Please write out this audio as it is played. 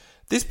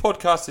This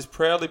podcast is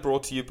proudly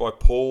brought to you by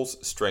Paul's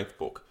Strength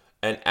Book,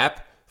 an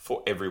app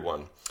for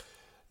everyone.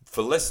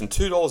 For less than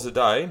 $2 a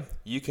day,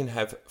 you can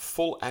have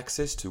full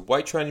access to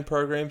weight training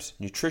programs,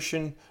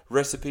 nutrition,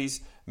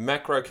 recipes,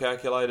 macro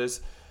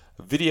calculators,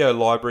 video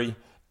library,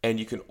 and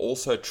you can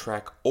also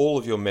track all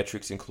of your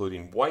metrics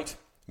including weight,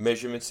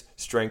 measurements,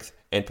 strength,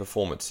 and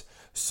performance.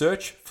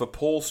 Search for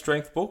Paul's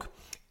Strength Book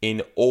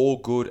in all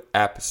good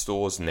app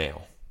stores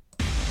now.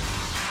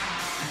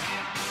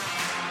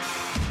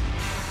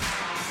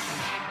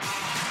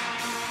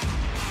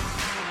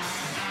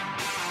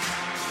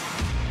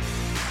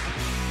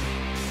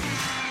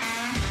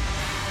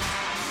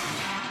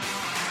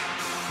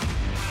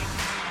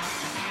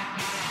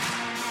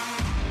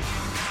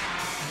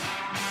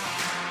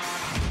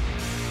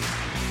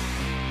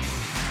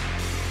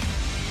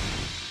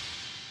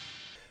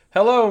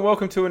 Hello and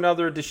welcome to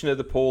another edition of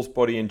the Paul's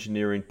Body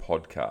Engineering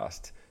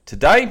Podcast.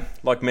 Today,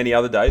 like many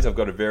other days, I've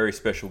got a very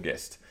special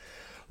guest.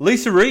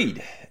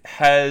 Reid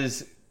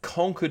has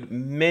conquered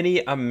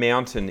many a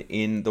mountain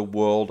in the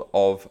world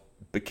of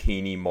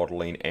bikini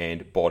modeling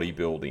and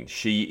bodybuilding.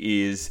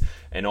 She is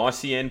an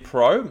ICN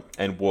pro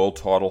and world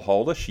title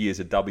holder. She is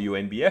a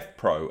WNBF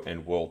pro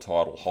and world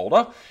title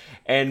holder.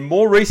 And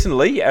more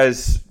recently,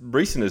 as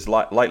recent as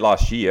late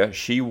last year,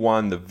 she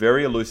won the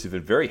very elusive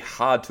and very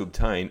hard to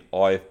obtain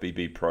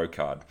IFBB pro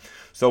card.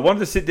 So I wanted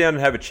to sit down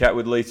and have a chat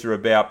with Lisa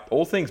about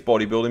all things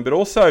bodybuilding, but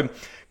also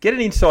get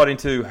an insight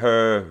into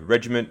her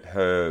regiment,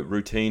 her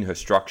routine, her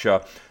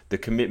structure, the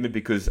commitment,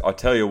 because I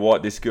tell you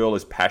what, this girl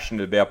is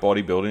passionate about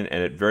bodybuilding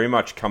and it very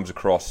much comes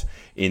across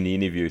in the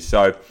interview.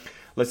 So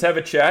let's have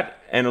a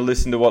chat and a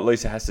listen to what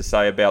Lisa has to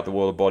say about the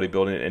world of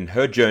bodybuilding and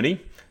her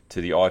journey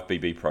to the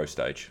IFBB pro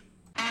stage.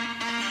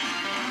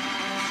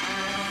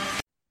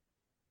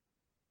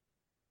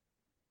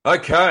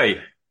 Okay,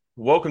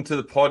 welcome to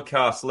the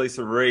podcast,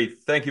 Lisa Reid.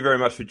 Thank you very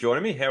much for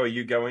joining me. How are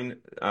you going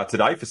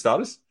today, for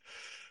starters?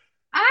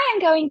 I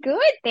am going good,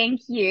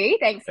 thank you.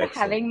 Thanks for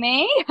having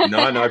me.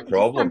 No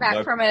problem. I'm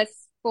back from a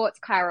sports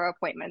chiro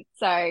appointment,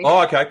 so.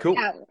 Oh, okay, cool.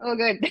 Yeah, all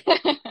good.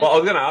 Well, I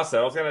was going to ask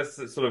that. I was going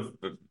to sort of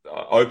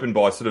open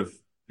by sort of,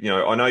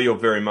 I know you're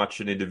very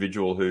much an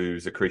individual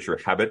who's a creature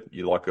of habit.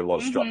 You like a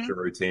lot of structure,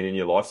 routine in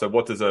your life. So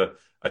what does a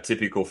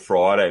typical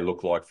Friday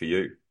look like for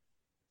you?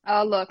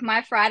 Oh, look,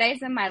 my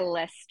Fridays are my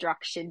less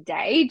structured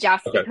day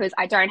just because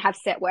I don't have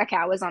set work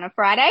hours on a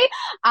Friday.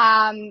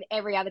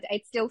 Every other day,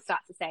 it still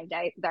starts the same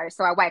day though.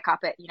 So I wake up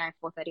at,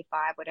 4:35,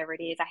 whatever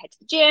it is. I head to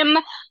the gym.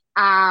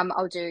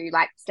 I'll do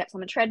like steps on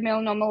the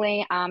treadmill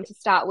normally, to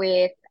start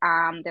with.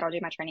 Then I'll do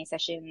my training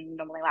session,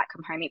 normally like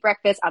come home, eat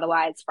breakfast.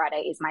 Otherwise,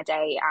 Friday is my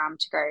day,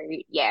 to go,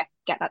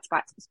 get that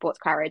sports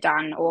chiro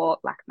done or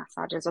like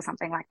massages or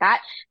something like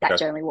that. That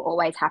generally will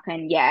always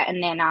happen. Yeah.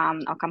 And then,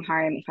 I'll come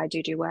home. If I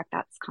do work,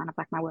 that's kind of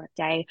like my work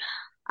day.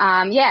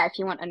 If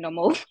you want a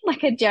normal,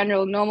 like a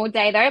general normal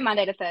day though,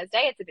 Monday to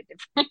Thursday, it's a bit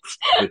different.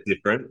 A bit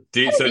different.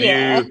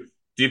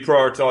 Do you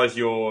prioritize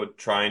your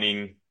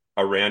training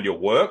around your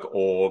work,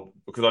 or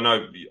because I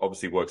know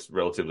obviously work's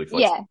relatively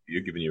flexible for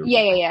you, given your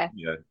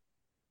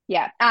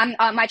Yeah.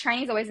 My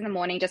training is always in the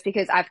morning just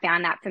because I've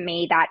found that for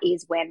me, that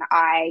is when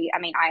I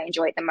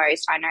enjoy it the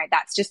most. I know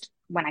that's just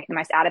when I get the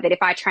most out of it.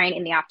 If I train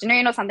in the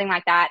afternoon or something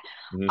like that,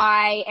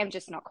 I am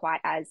just not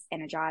quite as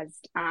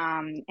energized,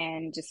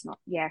 and just not,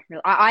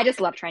 really. I just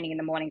love training in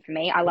the morning for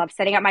me. I love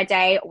setting up my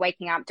day,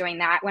 waking up, doing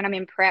that. When I'm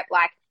in prep,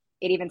 like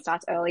it even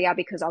starts earlier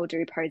because I'll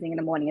do posing in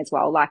the morning as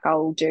well. Like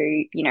I'll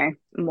do,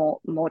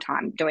 more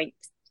time doing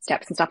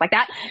steps and stuff like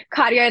that.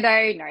 Cardio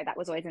though, no, that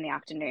was always in the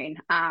afternoon.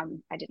 I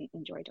didn't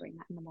enjoy doing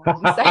that in the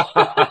morning.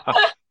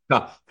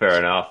 So. Fair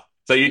enough.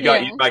 So you'd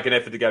make an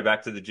effort to go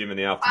back to the gym in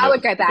the afternoon? I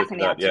would go back in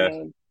the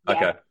afternoon. Yeah.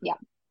 Okay.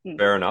 Yeah.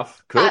 Fair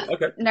enough. Cool.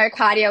 Okay. No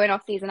cardio in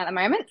off season at the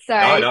moment. So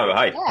no.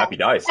 Hey, happy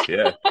days.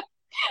 Yeah.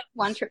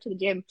 One trip to the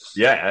gym.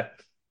 Yeah.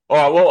 All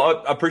right.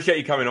 Well, I appreciate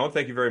you coming on.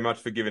 Thank you very much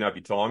for giving up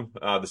your time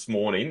this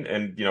morning.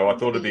 And, I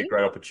thought it'd be a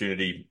great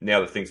opportunity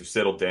now that things have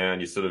settled down.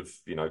 You're sort of,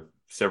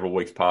 several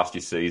weeks past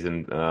your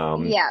season.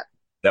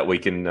 That we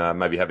can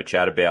maybe have a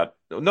chat about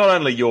not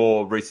only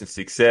your recent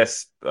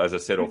success, as I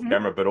said, off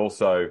camera, but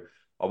also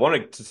I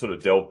wanted to sort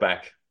of delve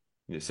back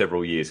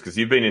several years, because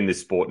you've been in this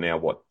sport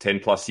now, 10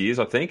 plus years,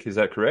 I think. Is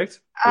that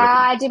correct?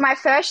 I did my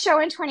first show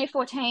in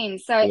 2014,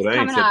 so it's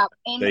coming up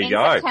in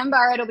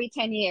September. It'll be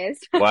 10 years.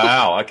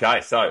 Wow.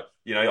 Okay. So,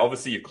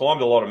 obviously you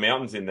climbed a lot of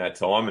mountains in that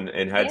time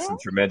and had some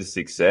tremendous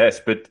success,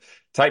 but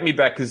take me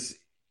back, because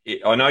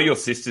I know your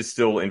sister's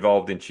still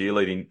involved in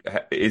cheerleading.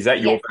 Is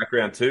that your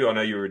background too? I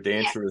know you were a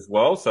dancer as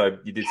well, so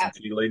you did some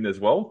cheerleading as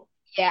well?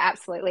 Yeah,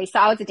 absolutely. So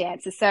I was a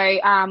dancer. So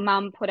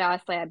mum put us,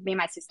 me and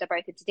my sister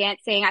both into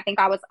dancing. I think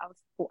I was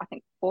 4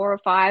 or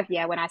 5,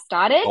 when I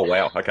started. Oh,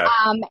 wow. Okay.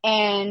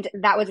 And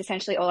that was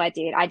essentially all I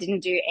did. I didn't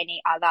do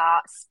any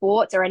other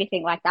sports or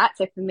anything like that.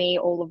 So for me,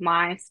 all of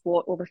my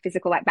sport, all the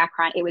physical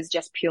background, it was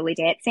just purely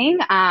dancing.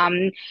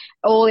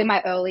 All in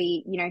my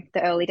early,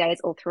 the early days,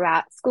 all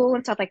throughout school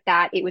and stuff like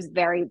that, it was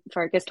very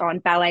focused on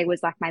ballet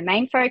was like my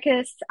main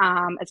focus,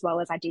 as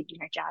well as I did,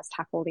 jazz,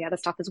 tap, all the other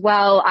stuff as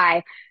well.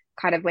 I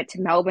kind of went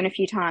to Melbourne a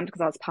few times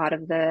because I was part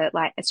of the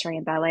like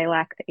Australian Ballet,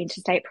 like the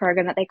interstate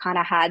program that they kind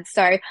of had.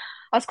 So I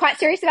was quite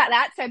serious about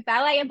that. So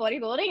ballet and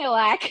bodybuilding are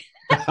like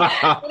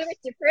a little bit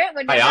different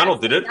when Hey,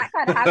 Arnold did it. that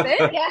kind of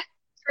happened. Yeah,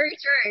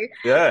 true.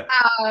 Yeah.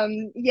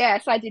 Yeah,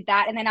 so I did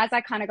that. And then as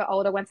I kind of got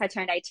older, once I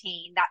turned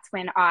 18, that's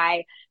when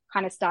I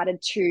kind of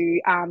started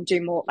to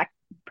do more like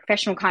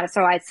professional kind of.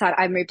 So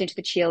I moved into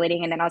the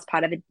cheerleading, and then I was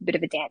part of a bit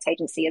of a dance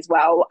agency as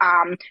well.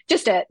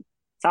 Just a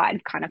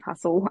side kind of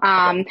hustle.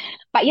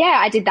 But yeah,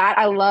 I did that.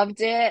 I loved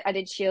it. I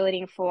did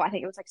cheerleading for, I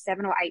think it was like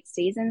 7 or 8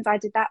 seasons I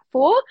did that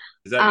for.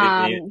 Is that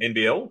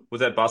NBL?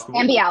 Was that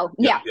basketball? NBL.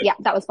 Yeah,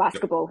 that was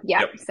basketball.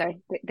 Yep. So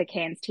the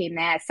Cairns team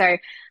there. So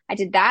I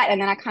did that,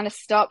 and then I kind of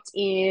stopped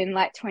in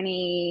like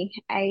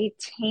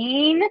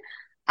 2018.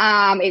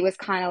 It was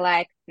kind of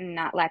like,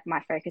 not like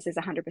my focus is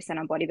 100%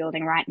 on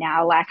bodybuilding right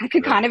now. Like I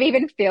could kind of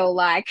even feel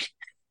like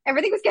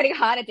everything was getting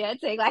harder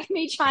dancing, like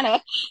me trying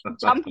to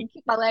jump and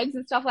kick my legs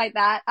and stuff like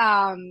that.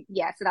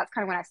 Yeah, so that's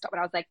kind of when I stopped, and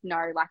I was like, no,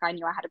 like I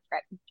knew I had to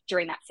prep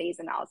during that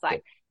season. I was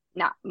like,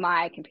 nah,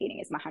 my competing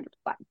is my 100%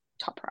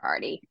 top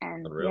priority.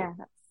 And yeah,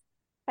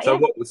 how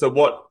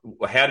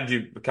did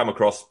you come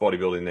across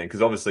bodybuilding then?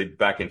 Because obviously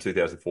back in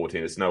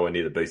 2014, it's nowhere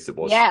near the beast it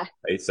was. Yeah,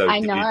 so I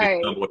did know. you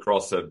just stumble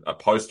across a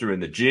poster in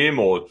the gym,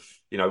 or,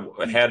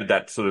 how did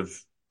that sort of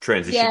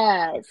transition?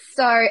 Yeah,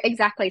 so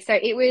exactly. So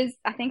it was,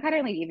 I think I'd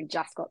only even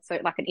just got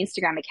like an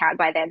Instagram account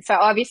by then. So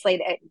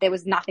obviously there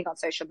was nothing on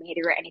social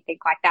media or anything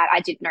like that. I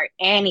didn't know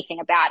anything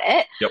about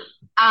it. Yep.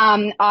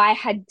 I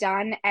had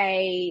done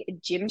a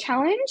gym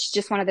challenge,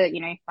 just one of the,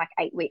 like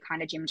 8-week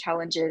kind of gym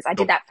challenges. I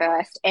did that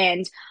first,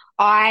 and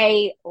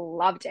I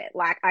loved it.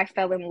 Like I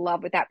fell in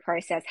love with that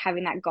process,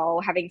 having that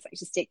goal, having something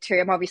to stick to.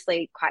 I'm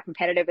obviously quite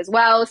competitive as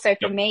well. So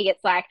for me,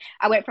 it's like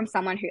I went from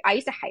someone who I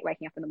used to hate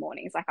waking up in the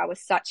mornings. Like I was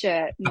such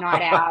a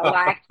night owl.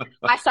 Like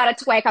I started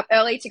to wake up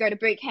early to go to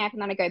boot camp,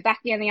 and then I go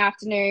back again in the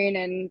afternoon,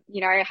 and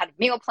I had a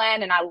meal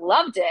plan, and I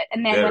loved it.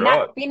 And then when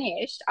that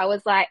finished, I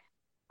was like,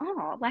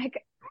 oh,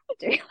 like I want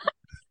to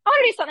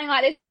do something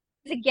like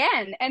this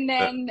again. And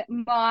then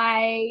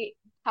my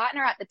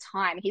partner at the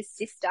time, his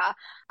sister,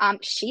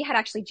 she had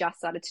actually just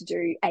started to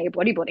do a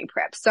bodybuilding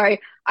prep. So I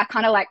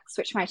kind of like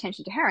switched my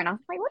attention to her, and I was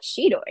like, what's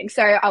she doing?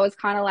 So I was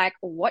kind of like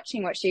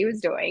watching what she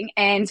was doing,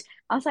 and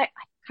I was like,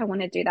 I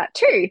want to do that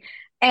too.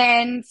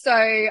 And so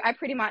I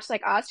pretty much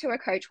like asked who her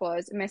coach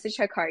was, messaged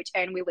her coach,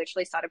 and we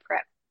literally started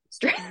prep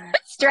straight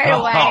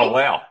away. Oh,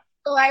 wow.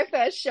 For my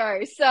first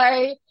show.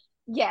 So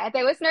yeah,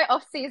 there was no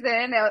off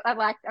season. No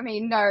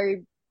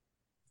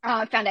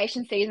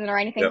foundation season or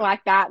anything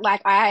like that.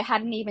 Like I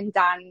hadn't even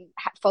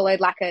followed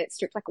like a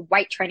strict like a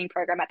weight training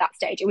program at that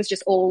stage. It was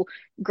just all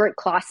group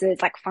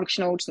classes, like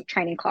functional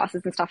training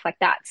classes and stuff like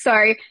that.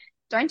 So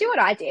don't do what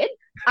I did.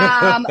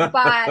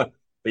 But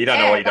you don't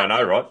know what you don't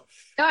know, right?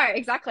 No,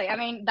 exactly. I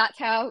mean, that's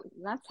how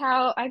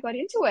I got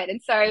into it.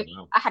 And so I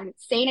hadn't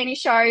seen any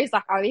shows.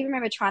 Like I even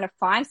remember trying to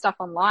find stuff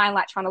online,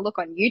 like trying to look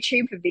on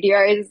YouTube for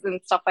videos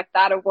and stuff like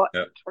that of what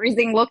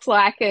cruising looked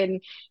like.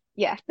 And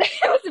yeah, it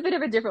was a bit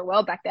of a different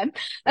world back then.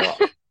 Right.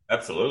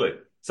 Absolutely.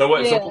 So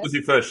what was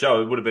your first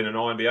show? It would have been an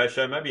INBA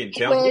show, maybe in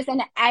Townsville? It was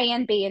an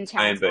A&B in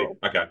Townsville.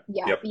 A&B, okay.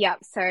 Yep.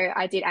 So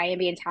I did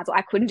A&B in Townsville.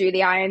 I couldn't do the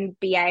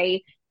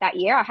INBA that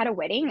year. I had a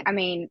wedding. I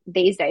mean,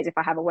 these days, if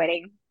I have a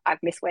wedding, I've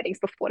missed weddings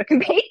before to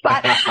compete.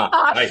 But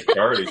hey,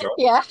 priorities, right?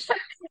 Yeah,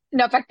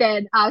 not back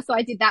then. So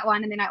I did that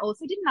one, and then I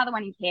also did another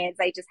one in Cairns.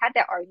 They just had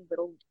their own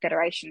little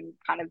federation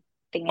kind of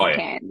thing in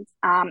Cairns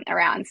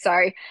around.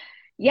 So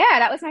yeah,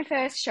 that was my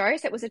first show.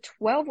 So it was a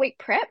 12-week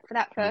prep for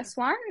that first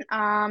one.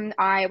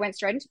 I went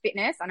straight into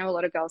fitness. I know a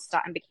lot of girls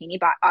start in bikini,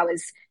 but I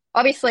was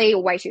obviously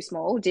way too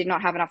small, did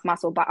not have enough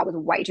muscle, but I was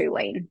way too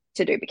lean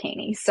to do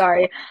bikini. So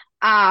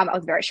I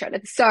was very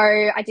shredded. So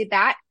I did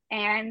that,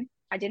 and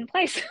I didn't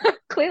place.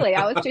 Clearly,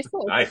 I was too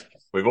small. Hey,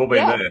 we've all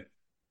been there.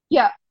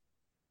 Yeah.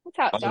 That's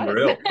how it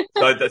started.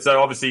 Unreal.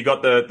 So obviously you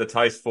got the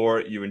taste for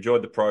it. You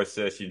enjoyed the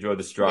process. You enjoyed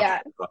the structure.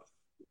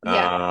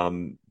 Yeah.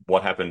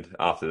 What happened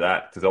after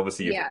that? Because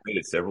obviously you've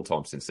competed several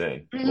times since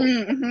then.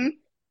 Mm-hmm.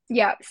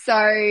 Yeah.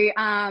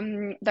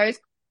 So those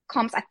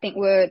comps I think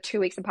were 2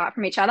 weeks apart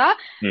from each other.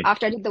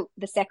 After I did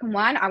the second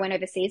one, I went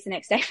overseas the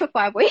next day for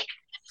 5 weeks.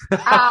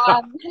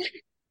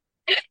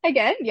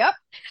 Again,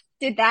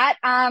 did that.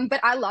 But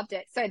I loved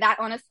it. So that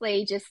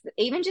honestly, just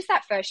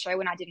that first show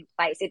when I didn't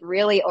place, it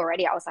really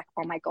already, I was like,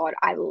 oh my God,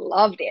 I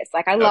love this.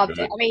 Like I loved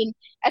it. I mean,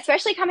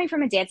 especially coming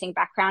from a dancing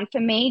background, for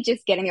me,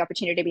 just getting the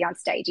opportunity to be on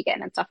stage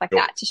again and stuff like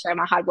that to show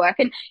my hard work.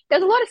 And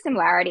there's a lot of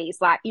similarities.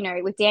 Like,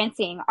 with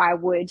dancing, I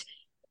would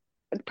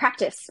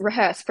practice,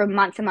 rehearse for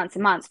months and months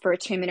and months for a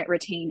 2-minute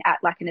routine at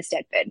like an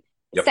Eisteddfod.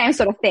 Same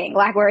sort of thing.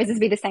 Like, whereas this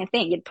would be the same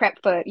thing. You'd prep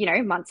for,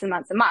 months and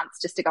months and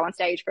months just to go on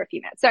stage for a few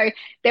minutes. So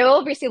there were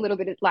obviously a little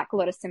bit of like a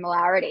lot of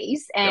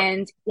similarities,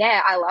 and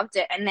I loved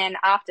it. And then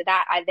after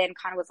that, I then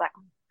kind of was like,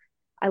 oh,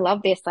 I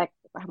love this. Like,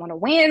 I want to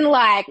win.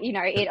 Like,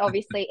 it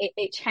obviously,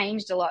 it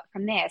changed a lot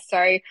from there.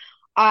 So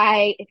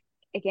I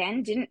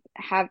again, didn't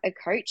have a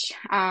coach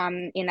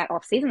in that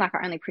off season. Like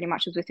I only pretty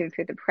much was with him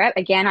through the prep.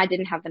 Again, I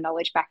didn't have the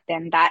knowledge back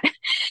then that,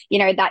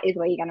 that is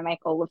where you're going to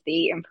make all of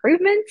the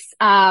improvements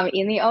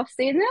in the off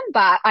season.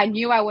 But I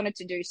knew I wanted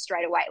to do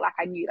straight away. Like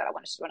I knew that I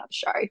wanted to do another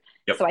show.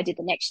 Yep. So I did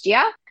the next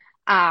year.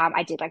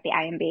 I did like the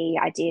A&B.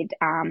 I did,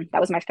 that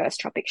was my first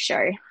Tropic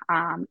show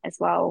as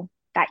well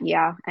that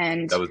year.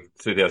 And that was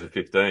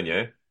 2015,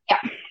 yeah?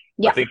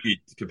 Yeah. I think you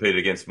competed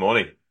against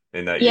Monty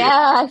in that year.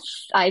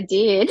 Yes, I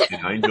did.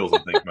 In Angels, I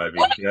think, maybe.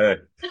 Yeah.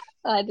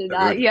 I did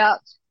that. Yeah.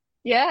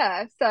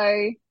 Yeah.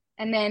 So,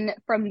 and then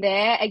from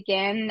there,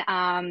 again,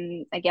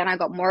 I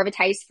got more of a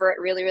taste for it,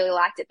 really, really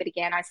liked it. But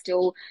again,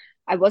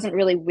 I wasn't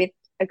really with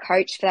a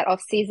coach for that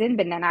off season,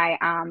 but then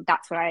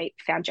that's when I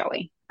found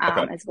Joey.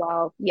 As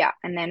well. Yeah.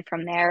 And then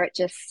from there, it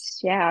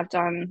just, I've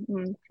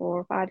done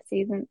 4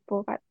 seasons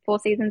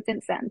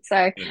since then.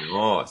 So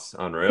nice.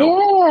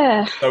 Unreal.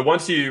 Yeah. So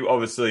once you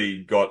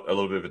obviously got a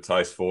little bit of a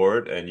taste for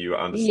it and you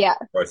understood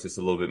the process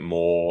a little bit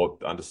more,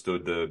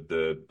 understood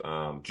the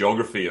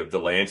geography of the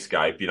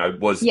landscape,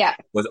 was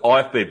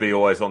IFBB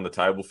always on the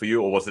table for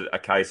you, or was it a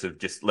case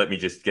of let me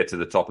get to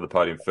the top of the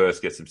podium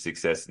first, get some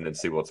success, and then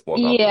see what's what?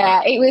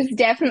 Yeah, it was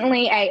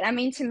definitely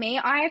to me,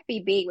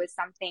 IFBB was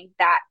something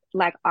that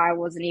like I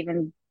wasn't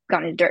even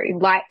going to do.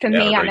 Like for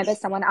me, I remember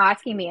someone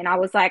asking me and I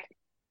was like,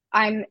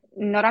 I'm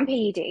not on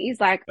PEDs.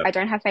 Like I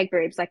don't have fake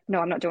boobs. Like, no,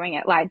 I'm not doing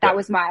it. Like that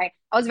was I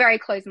was very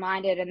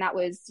close-minded, and that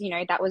was,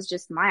 that was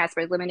just my, I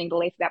suppose, limiting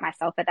belief about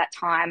myself at that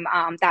time.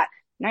 That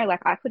no,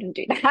 like I couldn't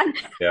do that.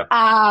 Yeah.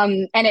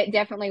 And it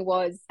definitely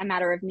was a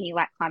matter of me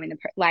like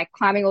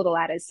climbing all the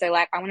ladders. So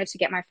like I wanted to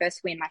get my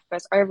first win, my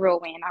first overall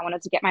win. I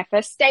wanted to get my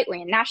first state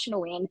win,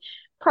 national win,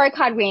 pro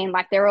card win.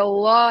 Like there are a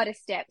lot of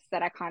steps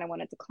that I kind of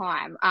wanted to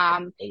climb.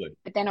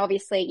 But then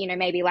obviously,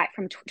 maybe like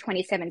from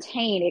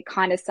 2017, it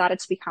kind of started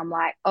to become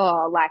like,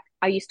 like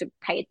I used to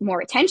pay more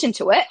attention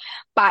to it,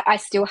 but I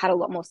still had a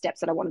lot more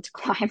steps that I wanted to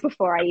climb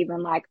before I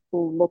even like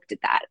looked at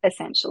that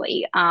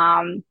essentially.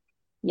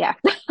 Yeah.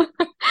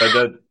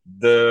 So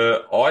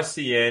the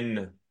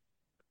ICN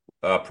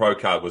pro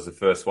card was the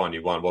first one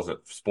you won, wasn't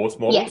it? Sports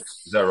model? Yes.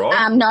 Is that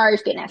right? No,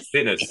 fitness.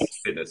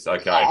 Fitness.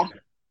 Okay. Yeah.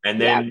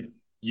 And then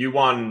you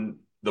won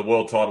the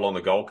world title on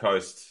the Gold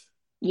Coast.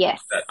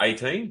 Yes. At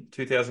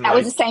 2018? That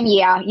was the same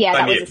year. Yeah,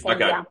 that was the same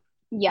year.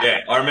 Yeah,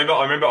 I remember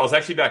I was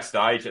actually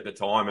backstage at the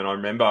time, and I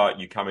remember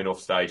you coming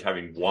off stage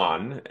having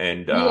won,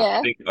 and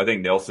I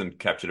think Nelson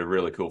captured a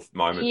really cool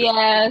moment.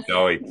 Yes,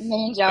 Joey.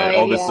 Me and Joey, and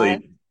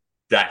obviously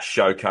that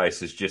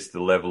showcases just the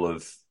level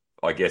of,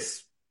 I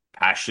guess,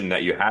 passion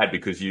that you had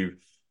because you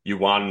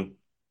won.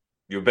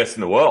 You're best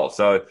in the world.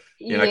 So,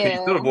 can you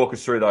sort of walk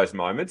us through those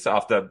moments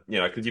after,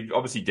 because you've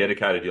obviously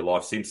dedicated your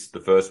life since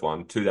the first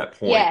one to that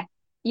point.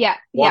 Yeah.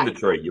 Won the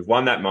tree. You've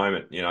won that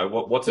moment.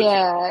 What's it?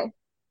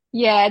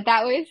 Yeah,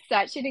 that was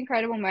such an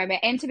incredible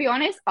moment. And to be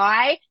honest,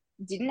 I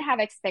didn't have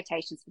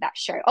expectations for that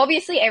show.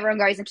 Obviously, everyone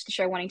goes into the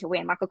show wanting to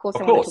win. Like, of course,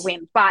 I wanted to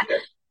win. But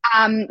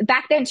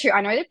back then, too,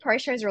 I know the pro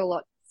shows are a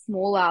lot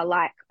smaller.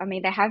 Like, I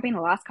mean, they have been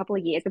the last couple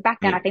of years. But back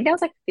then, I think there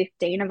was like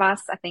 15 of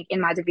us, I think, in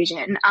my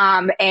division.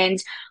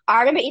 And I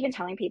remember even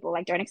telling people,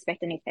 like, don't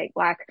expect anything.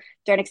 Like,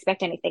 don't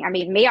expect anything. I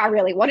mean, I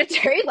really wanted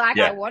to. Like,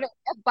 I wanted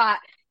it. But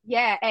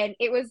yeah, and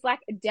it was like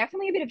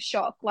definitely a bit of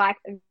shock, like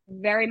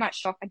very much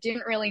shock. I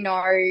didn't really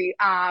know,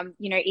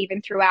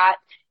 even throughout,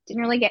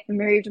 didn't really get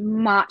moved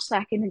much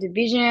like in the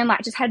division,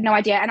 like just had no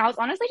idea. And I was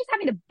honestly just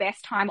having the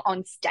best time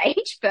on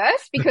stage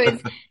first because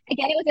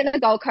again, it was in the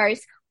Gold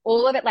Coast.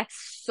 All of it, like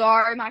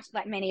so much,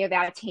 like many of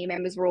our team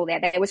members were all there.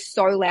 They were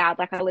so loud.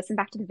 Like I listened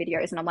back to the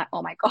videos and I'm like,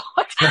 oh my God.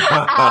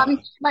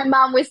 My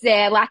mum was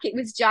there. Like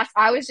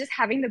I was just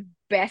having the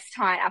best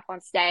time up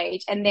on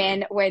stage. And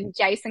then when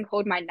Jason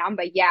called my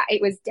number,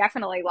 it was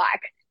definitely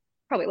like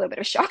probably a little bit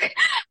of a shock.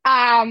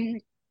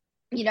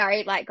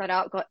 Like got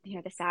up, got,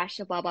 the sash,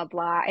 blah, blah,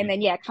 blah. And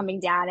then, coming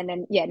down and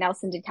then,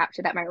 Nelson did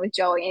capture that moment with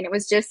Joey. And it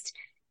was just,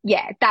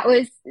 that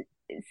was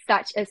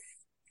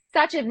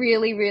such a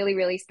really, really,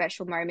 really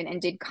special moment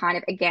and did kind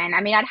of, again,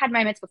 I mean, I'd had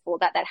moments before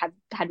that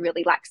had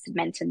really like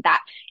cemented that,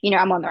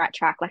 I'm on the right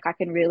track. Like I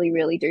can really,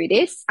 really do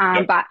this.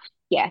 But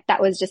that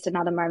was just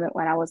another moment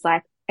when I was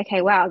like,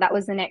 okay, wow, that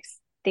was the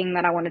next thing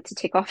that I wanted to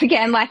tick off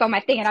again, like on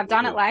my thing. And I've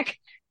done it like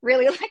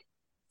really like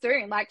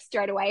soon, like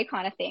straight away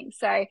kind of thing.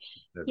 So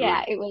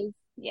it was,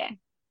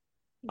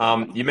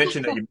 You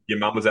mentioned that your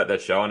mum was at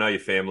that show. I know your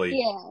family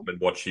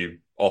would watch you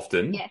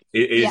often.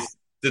 Yes.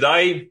 Do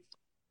they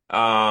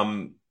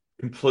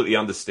completely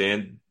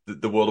understand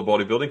the world of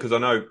bodybuilding? Because I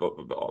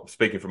know,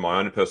 speaking from my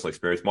own personal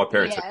experience, my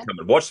parents have come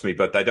and watched me,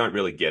 but they don't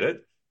really get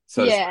it.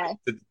 So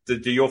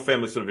do your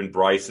family sort of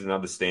embrace it and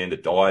understand the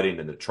dieting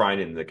and the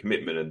training and the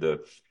commitment and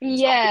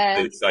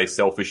the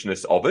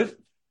selfishness of it?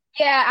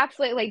 Yeah,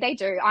 absolutely. They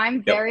do.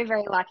 I'm very,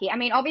 very lucky. I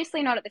mean,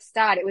 obviously not at the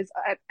start. It was,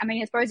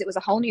 I suppose it was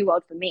a whole new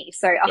world for me.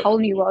 So a whole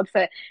new world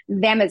for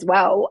them as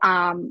well.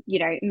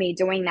 Me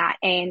doing that.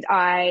 And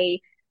I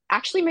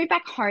actually moved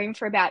back home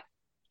for about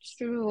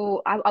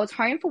I was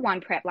home for one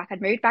prep. Like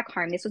I'd moved back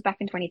home. This was back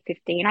in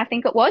 2015, I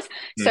think it was.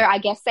 So I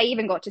guess they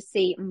even got to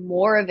see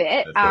more of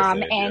it.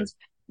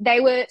 they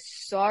were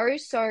so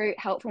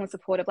helpful and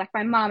supportive. Like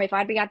my mum, if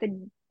I'd be at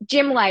the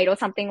gym late or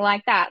something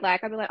like that,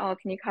 like I'd be like, oh,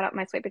 can you cut up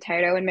my sweet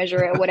potato and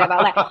measure it or whatever?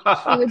 Like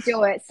she would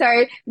do it.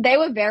 So they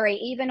were very,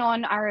 even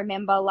on, I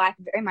remember like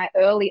in my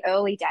early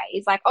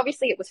days, like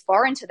obviously it was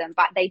foreign to them,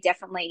 but they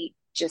definitely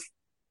just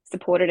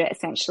supported it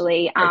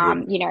essentially.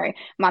 You know,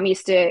 mum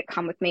used to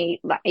come with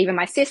me, like even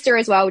my sister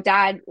as well.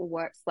 Dad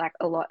works like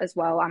a lot as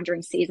well,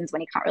 during seasons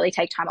when he can't really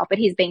take time off, but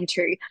he's been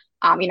to,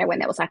 you know, when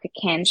there was like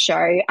a Cannes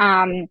show.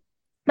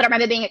 But I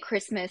remember being at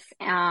Christmas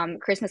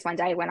one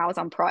day when I was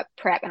on prep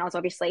and I was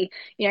obviously,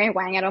 you know,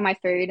 weighing out all my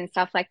food and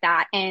stuff like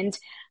that. And,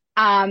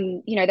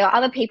 you know, there were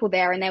other people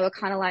there and they were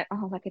kind of like,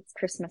 oh, like it's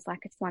Christmas, like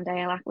it's one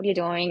day, like, what are you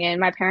doing?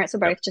 And my parents were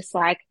both just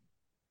like,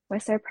 we're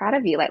so proud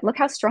of you. Like, look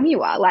how strong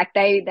you are. Like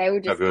they were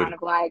just kind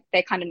of like,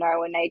 they kind of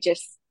know and they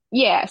just,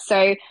 yeah.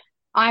 So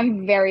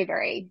I'm very,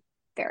 very,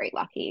 very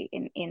lucky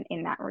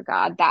in that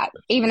regard, that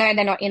even though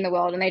they're not in the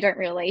world and they don't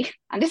really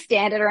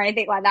understand it or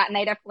anything like that, and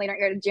they definitely don't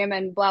go to gym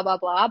and blah, blah,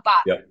 blah.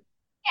 But yeah,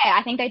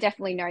 I think they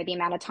definitely know the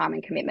amount of time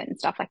and commitment and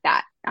stuff like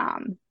that.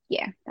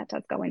 Yeah, that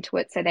does go into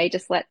it. So they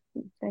just let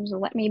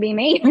me be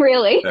me,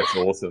 really. That's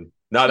awesome.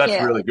 No,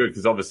 that's really good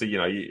because obviously, you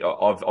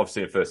know, I've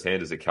seen it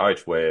firsthand as a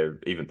coach where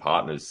even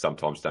partners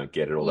sometimes don't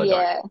get it or they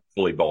don't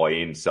fully buy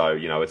in. So,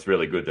 you know, it's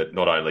really good that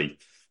not only,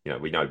 you know,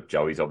 we know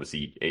Joey's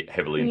obviously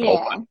heavily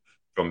involved,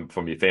 but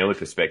from your family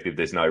perspective,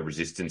 there's no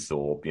resistance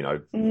or, you know.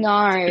 No.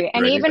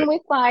 And even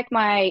with like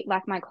my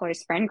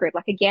close friend group,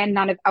 like again,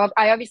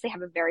 I obviously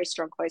have a very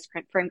strong close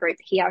friend group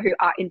here who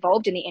are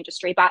involved in the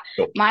industry, but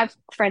my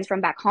friends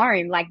from back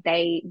home, like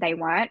they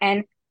weren't.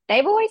 And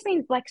they've always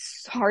been like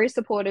so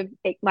supportive,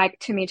 like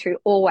to me too,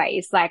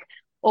 always,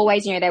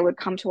 you know, they would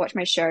come to watch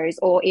my shows,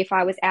 or if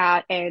I was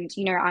out and,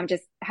 you know, I'm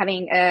just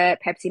having a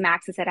Pepsi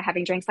Max instead of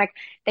having drinks, like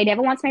they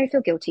never once made me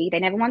feel guilty. They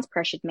never once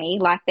pressured me.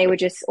 Like they were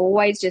just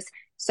always just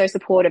so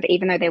supportive,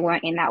 even though they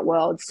weren't in that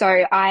world. So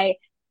I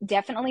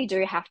definitely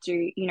do have to,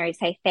 you know,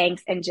 say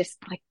thanks and just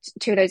like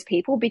to those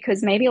people,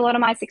 because maybe a lot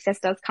of my success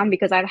does come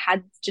because I've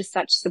had just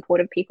such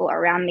supportive people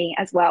around me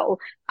as well.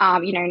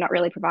 You know, not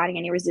really providing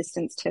any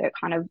resistance to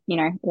kind of, you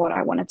know, what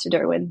I wanted to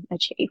do and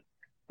achieve.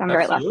 I'm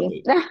very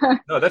lucky.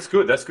 No, that's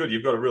good. That's good.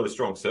 You've got a really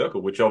strong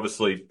circle, which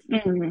obviously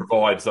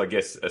provides, I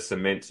guess, a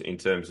cement in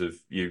terms of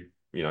you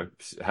know,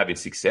 having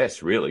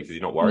success, really, because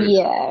you're not worried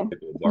about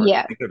people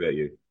thinking about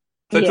you.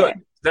 So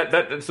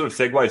that sort of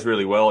segues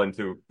really well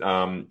into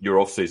your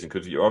off season,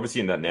 because you're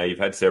obviously in that now. You've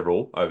had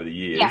several over the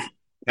years. Yeah.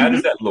 How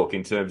does that look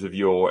in terms of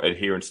your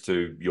adherence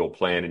to your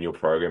plan and your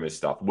program and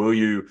stuff? Will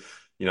you,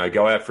 you know,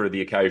 go out for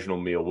the occasional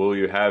meal? Will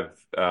you have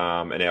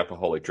an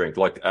alcoholic drink?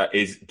 Like,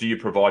 do you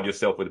provide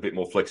yourself with a bit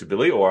more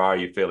flexibility, or are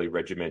you fairly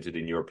regimented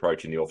in your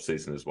approach in the off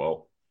season as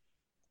well?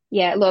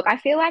 Yeah, look, I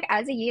feel like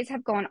as the years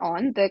have gone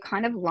on, the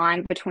kind of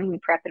line between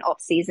prep and off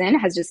season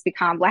has just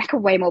become like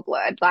way more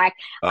blurred. Like,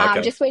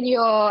 just when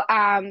you're,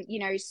 you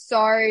know,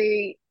 so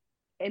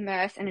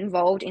immersed and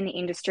involved in the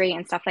industry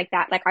and stuff like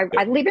that. Like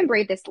I live and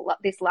breathe this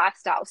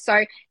lifestyle.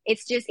 So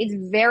it's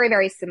very,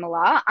 very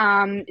similar.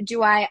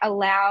 Do I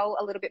allow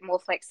a little bit more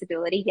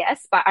flexibility?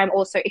 Yes, but I'm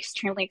also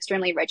extremely,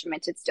 extremely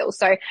regimented still.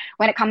 So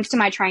when it comes to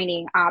my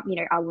training, you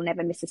know, I will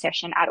never miss a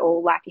session at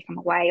all. Like if I'm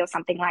away or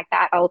something like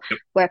that, I'll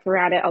work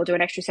around it. I'll do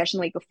an extra session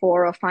the week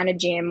before or find a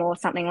gym or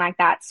something like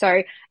that.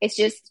 So it's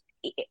just,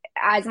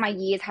 as my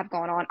years have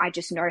gone on, I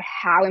just know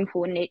how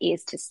important it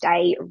is to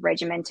stay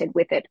regimented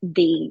with it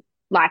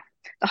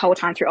the whole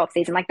time through off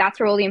season. Like that's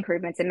where all the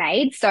improvements are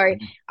made. So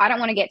I don't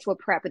want to get to a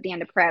prep at the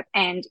end of prep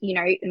and, you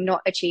know,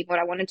 not achieve what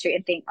I wanted to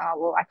and think, oh,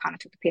 well, I kind of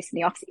took the piss in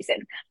the off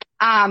season.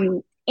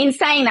 In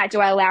saying that, do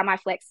I allow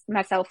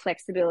myself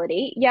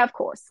flexibility? Yeah, of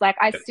course. Like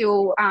I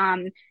still,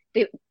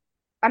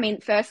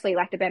 firstly,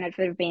 like the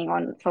benefit of being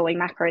on following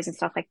macros and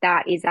stuff like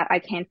that is that I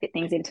can fit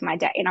things into my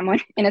day and I'm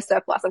in a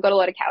surplus. I've got a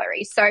lot of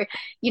calories. So,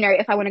 you know,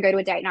 if I want to go to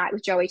a date night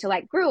with Joey to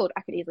like grilled,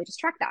 I could easily just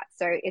track that.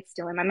 So it's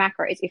still in my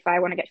macros. If I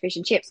want to get fish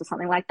and chips or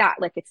something like that,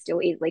 like it's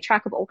still easily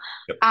trackable.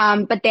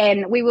 But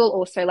then we will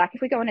also, like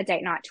if we go on a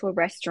date night to a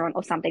restaurant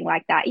or something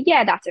like that,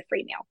 yeah, that's a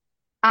free meal.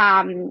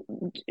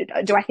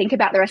 Do I think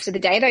about the rest of the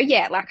day though?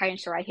 Yeah, like I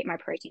ensure I hit my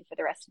protein for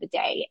the rest of the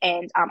day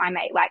and I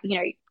may like, you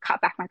know,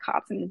 cut back my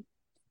carbs and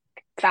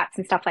fats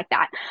and stuff like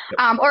that.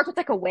 Or if it's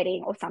like a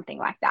wedding or something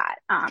like that.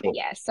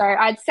 Yeah. So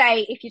I'd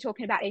say if you're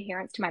talking about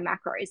adherence to my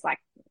macros, like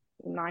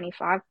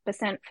 95%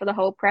 for the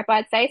whole prep,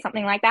 I'd say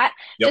something like that.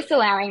 Just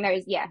allowing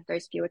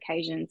those few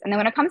occasions. And then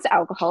when it comes to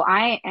alcohol,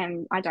 I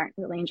don't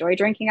really enjoy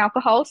drinking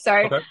alcohol.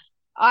 So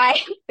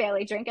I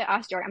barely drink it.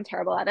 Ask Jory, I'm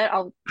terrible at it.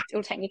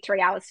 It'll take me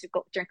 3 hours to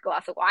drink a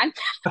glass of wine.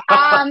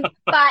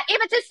 But if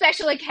it's a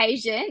special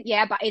occasion,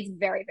 yeah, but it's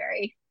very,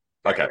 very,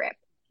 very rare.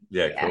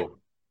 Yeah, cool.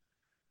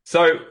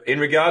 So, in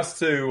regards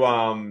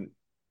to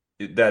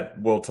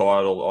that world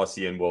title,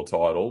 ICN world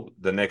title,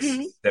 the next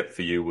step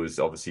for you was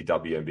obviously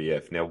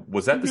WNBF. Now,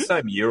 was that the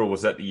same year or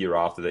was that the year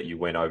after that you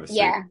went overseas?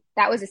 Yeah,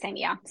 that was the same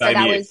year.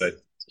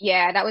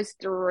 That was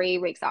 3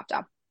 weeks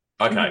after.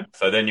 Okay,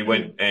 so then you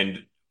went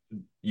and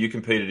you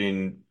competed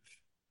in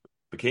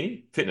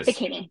bikini? Fitness?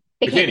 Bikini.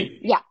 Bikini. Bikini.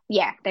 Yeah,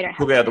 yeah. They don't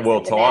have Took out the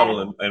world gender there.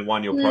 title and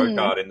won your pro Mm,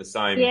 card in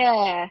the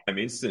yeah, same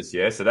instance.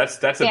 Yeah, so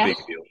that's a yeah, big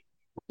deal. And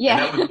yeah.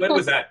 that was where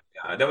was that?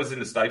 That was in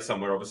the States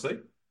somewhere, obviously.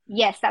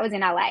 Yes, that was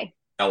in LA.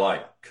 LA.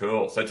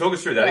 Cool. So talk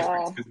us through that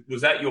experience. Yeah. 'Cause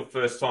was that your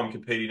first time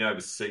competing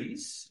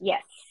overseas?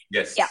 Yes.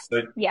 Yeah. Yes.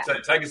 So, Yeah. so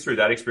take us through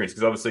that experience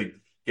because obviously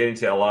getting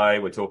to LA,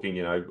 we're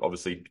talking,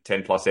 obviously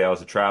 10 plus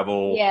hours of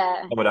travel, Yeah.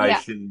 Yeah.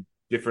 accommodation,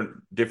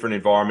 different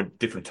environment,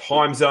 different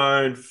time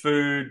zone,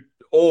 food,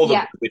 all the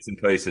Yeah. bits and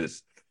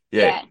pieces.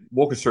 Yeah. Yeah.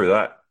 Walk us through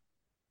that.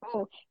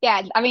 Oh,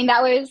 yeah. I mean,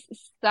 that was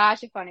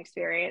such a fun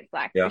experience,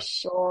 like for Yeah.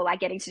 sure. Like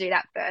getting to do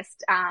that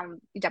first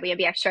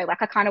WNBF show. Like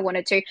I kind of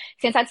wanted to,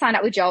 since I'd signed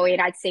up with Joey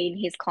and I'd seen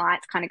his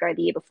clients kind of go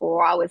the year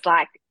before, I was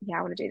like, yeah,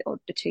 I want to do or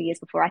the 2 years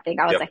before, I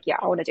think. I was Yep. like, yeah,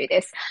 I want to do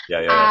this.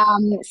 Yeah. Yeah.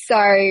 Yeah.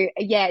 So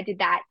yeah, did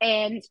that.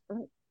 And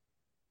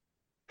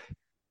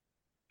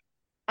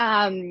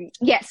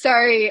yeah,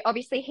 so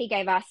obviously he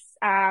gave us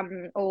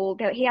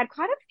he had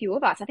quite a few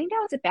of us. I think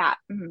there was about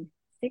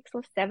six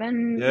or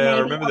seven Yeah. I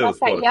maybe remember of there us was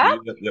that quite a year.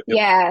 few. Yep. Yep. Yep.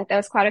 Yeah, there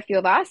was quite a few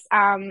of us.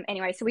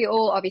 Anyway, so we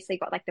all obviously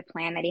got like the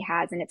plan that he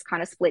has, and it's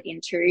kind of split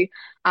into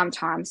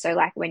time. So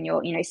like when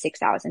you're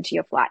 6 hours into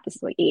your flight, this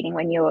is what you're eating.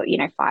 When you're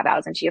 5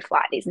 hours into your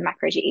flight, these are the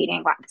macros you're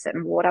eating, like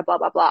certain water, blah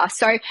blah blah.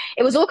 So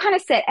it was all kind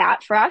of set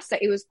out for us. So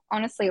it was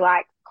honestly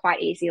like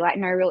quite easy, like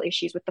no real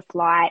issues with the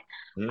flight.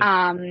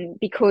 Mm.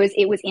 Because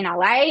it was in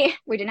LA,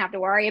 we didn't have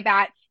to worry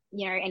about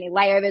any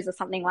layovers or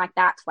something like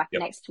that to like the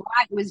Yep. next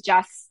flight. It was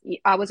just,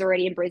 I was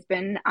already in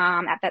Brisbane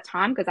at that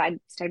time because I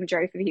stayed in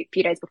Joe for a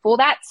few days before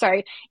that. So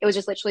it was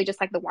just literally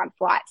just like the one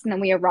flight. And then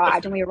we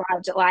arrived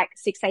at like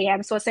 6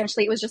 a.m. So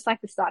essentially it was just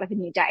like the start of a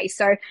new day.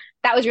 So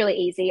that was really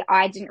easy.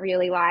 I didn't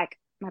really like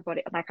my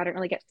body, like I don't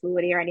really get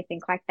fluidy or anything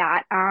like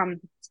that.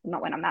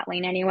 Not when I'm that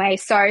lean anyway.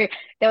 So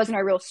there was no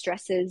real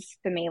stresses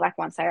for me, like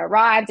once I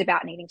arrived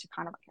about needing to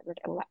kind of like get rid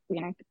of,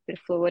 a bit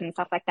of fluid and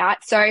stuff like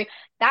that. So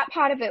that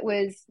part of it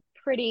was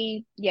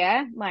pretty,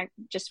 yeah, like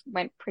just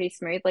went pretty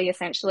smoothly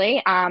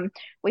essentially.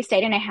 We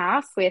stayed in a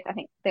house with, I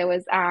think there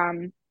was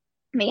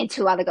me and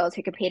two other girls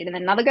who competed and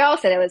then another girl.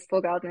 So there was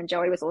four girls and then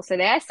Joey was also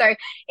there. So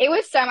it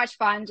was so much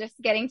fun just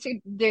getting to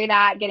do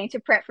that, getting to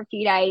prep for a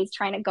few days,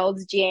 train at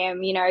Gold's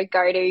Gym,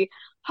 go to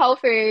Whole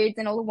Foods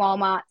and all the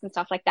Walmarts and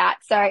stuff like that.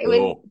 So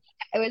Cool.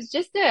 it was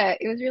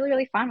really,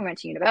 really fun. We went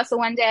to Universal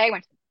one day,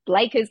 went to the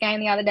Lakers game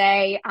the other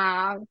day.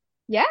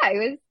 Yeah,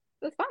 it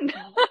was fun.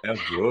 How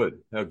good.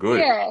 How good.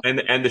 Yeah.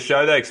 And the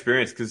show they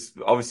experienced, because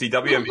obviously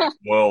WMX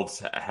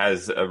Worlds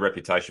has a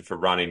reputation for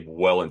running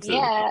well into the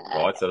Yeah. morning,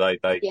 right? So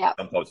they Yeah.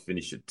 sometimes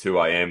finish at 2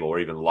 a.m. or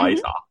even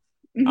later.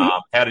 Mm-hmm.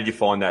 How did you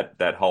find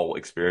that whole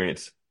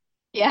experience?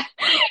 Yeah,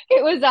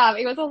 it was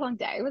a long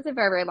day. It was a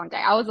very, very long day.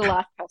 I was the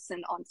last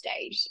person on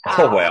stage.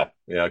 Oh, wow.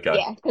 Yeah, okay.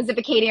 Yeah, because the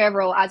bikini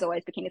overall, as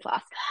always, bikini's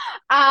last.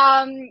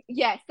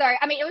 Yeah, so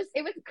I mean,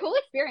 it was a cool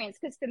experience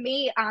because for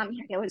me,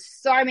 there was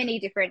so many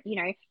different,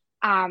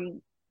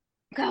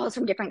 girls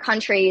from different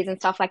countries and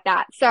stuff like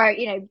that. So,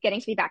 getting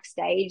to be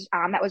backstage,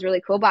 that was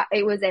really cool, but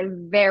it was a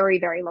very,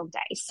 very long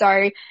day.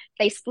 So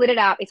they split it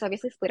up. It's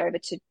obviously split over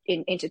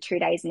into 2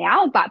 days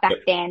now, but back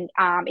Yep. then,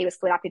 it was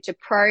split up into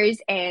pros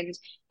and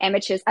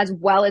amateurs as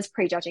well as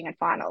pre-judging and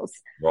finals.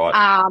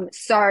 Right.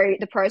 So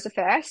the pros are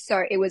first.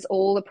 So it was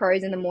all the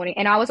pros in the morning.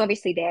 And I was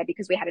obviously there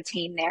because we had a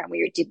team there and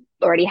we did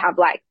already have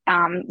like,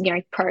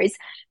 pros.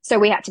 So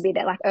we had to be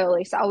there like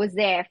early. So I was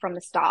there from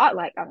the start,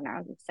 like, I don't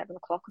know, 7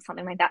 o'clock or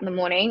something like that in the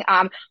morning.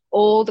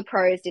 All the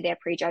pros did their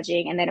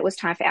prejudging and then it was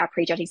time for our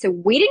prejudging. So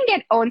we didn't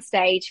get on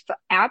stage for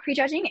our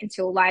prejudging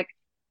until like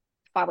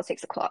 5 or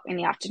 6 o'clock in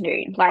the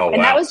afternoon. Like, Oh,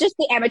 and that wow. was just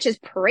the amateurs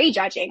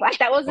prejudging. Like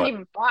that wasn't Right.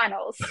 even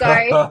finals.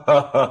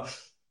 So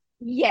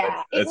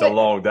yeah, It's a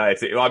long day.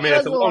 It's was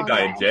a a long long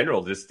day in day.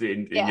 general, just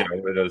Yeah.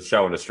 with a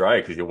show in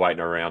Australia because you're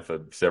waiting around for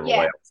several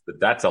Yeah. hours. But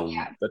that's Yeah. a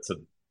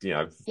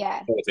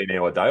Yeah.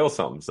 14-hour day or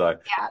something. So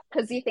Yeah,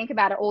 because you think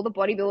about it, all the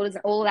bodybuilders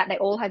and all of that, they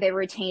all have their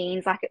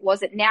routines. Like it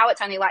wasn't now;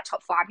 it's only like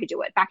top five who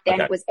do it. Back then,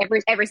 okay, it was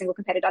every single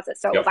competitor does it.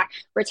 So it was yep, like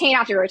routine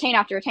after routine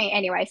after routine.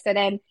 Anyway, so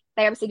then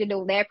they obviously did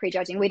all their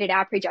prejudging. We did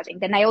our prejudging.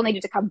 Then they all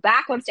needed to come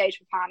back on stage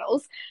for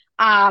finals,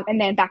 and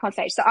then back on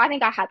stage. So I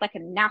think I had like a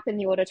nap in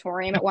the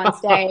auditorium at one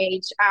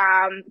stage.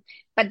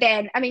 But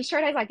then I mean,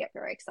 show days I get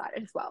very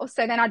excited as well.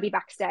 So then I'd be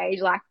backstage,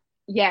 like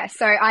yeah.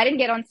 So I didn't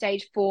get on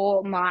stage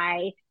for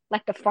my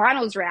like the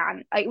finals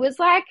round. It was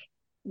like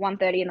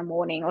 1:30 in the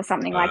morning or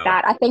something like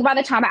wow. that. I think by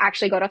the time I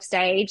actually got off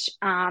stage,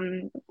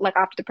 like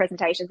after the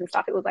presentations and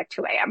stuff, it was like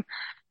 2 a.m.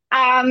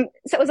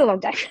 So it was a long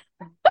day.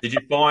 Did you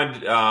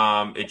find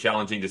it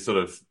challenging to sort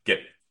of get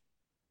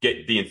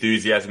the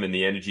enthusiasm and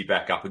the energy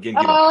back up again,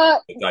 given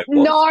what the day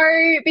was?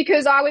 No,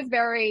 because I was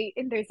very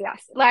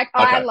enthusiastic. Like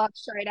I Okay, love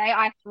show day.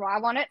 I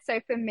thrive on it. So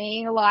for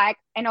me, like,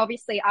 and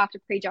obviously after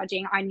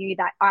prejudging, I knew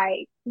that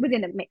I was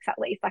in the mix at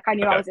least. Like I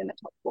knew I okay, was in the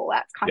top four,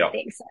 that kind of yeah.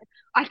 thing. So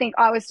I think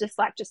I was just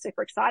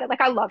super excited.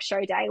 Like I love show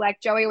day. Like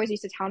Joey always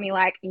used to tell me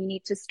like, you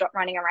need to stop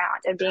running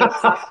around and being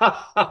excited.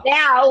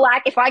 Now,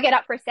 like if I get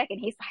up for a second,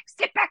 he's like,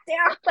 sit back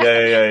down.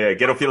 Yeah.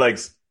 Get off your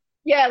legs.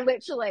 Yeah,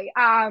 literally.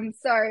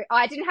 So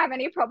I didn't have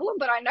any problem,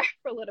 but I know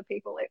for a lot of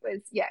people it was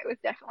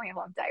definitely a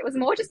long day. It was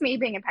more just me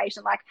being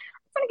impatient, like,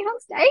 I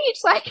want to get on stage,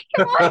 like,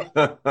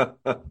 come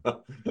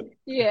on.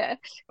 Yeah.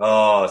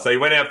 Oh, so you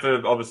went out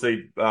for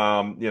obviously,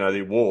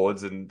 the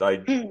awards, and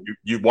Mm.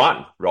 you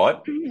won, right?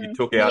 You Mhm.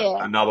 took out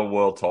Yeah. another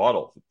world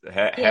title.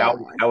 Yeah.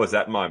 How was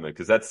that moment?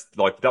 Because that's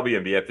like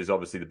WMBF is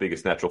obviously the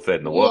biggest natural fed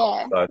in the world,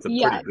 Yeah. so it's a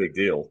pretty Yeah. big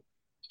deal.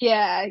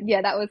 Yeah,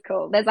 yeah, that was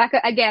cool. There's like,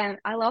 again,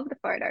 I love the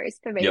photos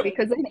for me Yep,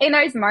 because in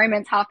those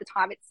moments, half the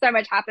time, it's so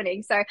much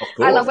happening. So of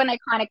I love course. when they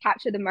kind of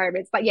capture the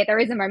moments. But yeah, there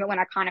is a moment when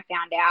I kind of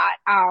found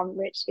out,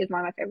 which is one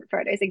of my favorite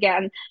photos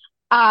again.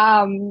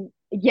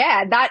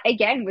 Yeah, that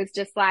again was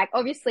just like,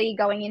 obviously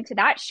going into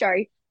that show,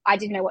 I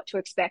didn't know what to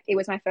expect. It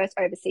was my first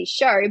overseas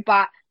show,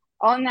 but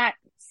on that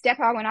step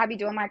out when I'd be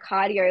doing my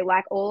cardio,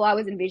 like all I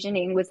was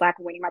envisioning was like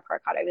winning my pro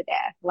card over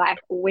there, like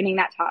winning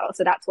that title.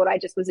 So that's what I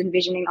just was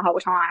envisioning the whole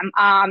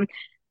time.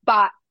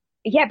 But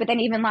yeah, but then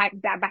even like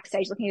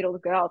backstage looking at all the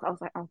girls, I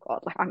was like, oh God,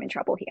 like I'm in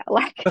trouble here.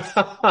 Like,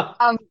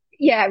 um,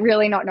 yeah,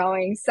 really not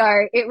knowing. So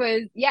it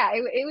was, yeah,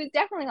 it was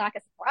definitely like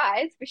a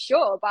surprise for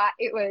sure, but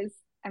it was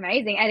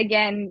amazing. And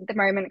again, the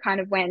moment kind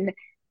of when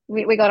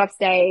we got off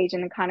stage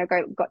and then kind of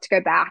got to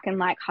go back and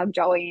like hug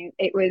Joey,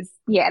 it was,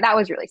 yeah, that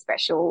was really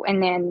special.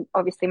 And then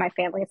obviously my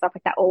family and stuff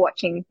like that all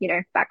watching,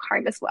 back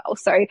home as well.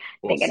 So then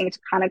Course. getting to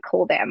kind of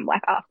call them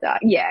like after,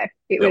 yeah,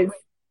 it Yep, was,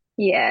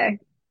 yeah,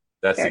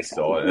 that's very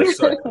exciting. That's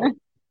exciting. so cool.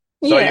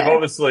 So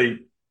Yeah.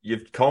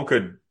 you've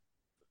conquered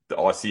the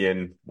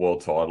ICN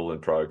world title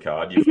and pro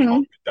card. You've Mhm.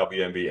 conquered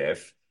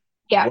WMBF.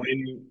 Yeah.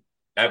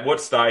 At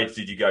what stage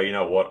did you go, you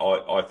know what,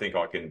 I think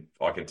I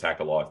can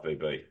tackle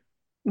IFBB?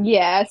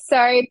 Yeah. So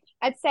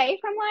I'd say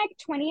from like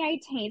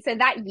 2018. So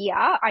that year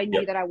I knew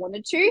Yep. that I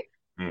wanted to,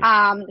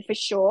 Mm. for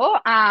sure.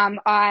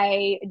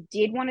 I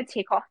did want to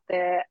tick off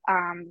the,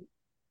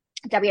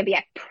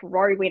 WNBF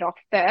Pro win off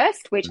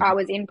first, which I Mhm.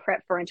 was in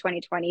prep for in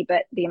 2020,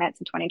 but the events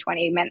in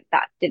 2020 meant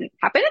that didn't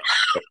happen.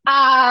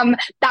 Yep.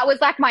 That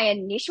was like my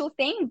initial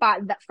thing,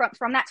 but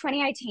from that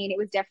 2018, it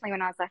was definitely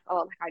when I was like,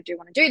 oh, like I do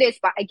want to do this,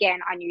 but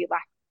again, I knew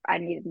like I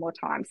needed more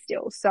time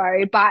still. So,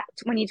 but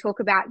when you talk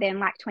about then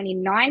like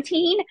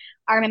 2019,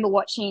 I remember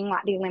watching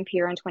like the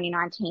Olympia in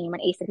 2019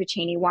 when Isa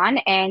Puccini won,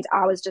 and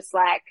I was just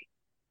like,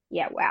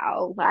 yeah,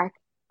 wow, like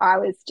I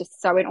was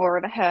just so in awe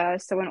of her,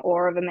 so in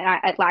awe of him, and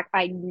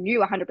I knew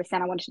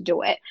 100% I wanted to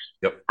do it.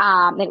 Yep.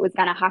 That it was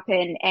going to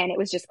happen, and it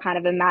was just kind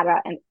of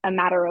a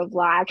matter of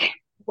like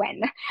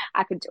when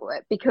I could do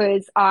it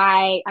because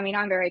I mean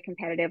I'm very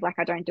competitive. Like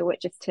I don't do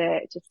it just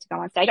to go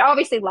on stage. I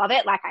obviously love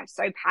it. Like I'm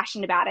so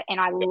passionate about it, and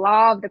I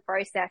love the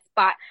process.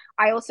 But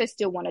I also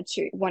still wanted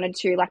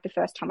to like the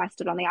first time I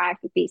stood on the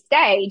IFBB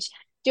stage,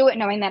 do it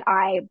knowing that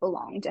I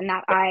belonged and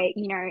that I,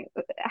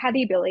 had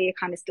the ability to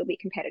kind of still be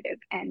competitive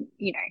and,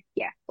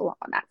 yeah, belong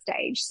on that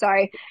stage.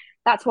 So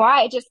that's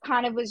why it just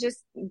kind of was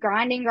just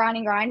grinding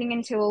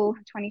until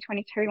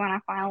 2022 when I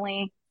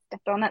finally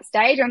stepped on that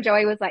stage and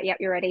Joey was like, yep,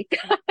 you're ready.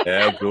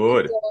 Yeah,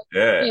 good.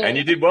 Yeah, Yeah. and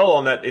you did well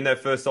on that in that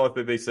first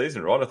IFBB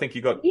season, right? I think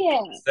you got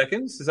Yeah.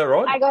 seconds. Is that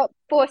right? I got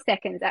 4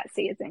 seconds that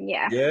season.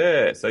 Yeah.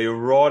 Yeah, so you're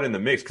right in the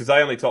mix because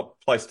they only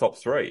placed top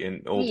three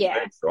in all Yeah.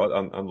 feds, right?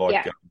 Unlike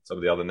Yeah. some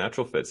of the other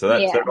natural feds. So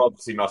that Yeah.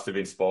 obviously must have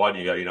inspired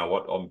you. Go, you know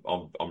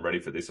what? I'm ready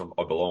for this.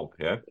 I belong.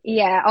 Yeah.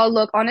 Yeah. Oh,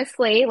 look,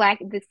 honestly, like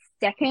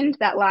second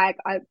that like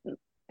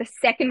the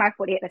second my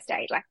foot hit the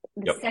stage, like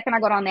the Yep. second I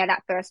got on there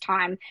that first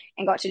time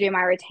and got to do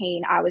my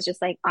routine, I was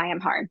just like, I am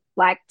home.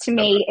 Like to Yep.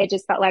 me, it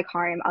just felt like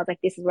home. I was like,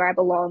 this is where I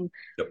belong.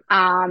 Yep.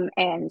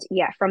 And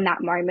yeah, from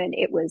that moment,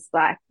 it was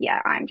like,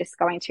 yeah, I'm just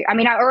going to. I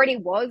mean, I already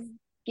was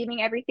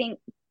giving everything,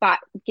 but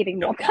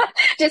giving Yep. more,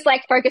 just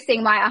like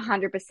focusing my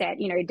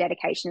 100%,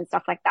 dedication and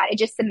stuff like that. It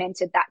just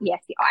cemented that yes,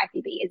 the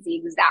IFBB is the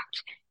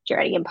exact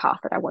journey and path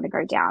that I want to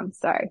go down.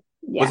 So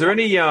Was yeah. there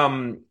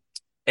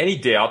any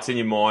doubts in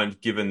your mind,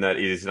 given that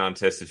it is an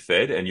untested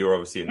fed and you're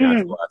obviously a Mm.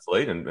 natural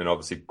athlete and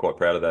obviously quite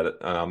proud of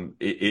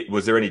that?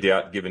 Was there any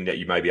doubt, given that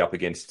you may be up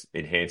against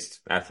enhanced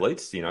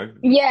athletes?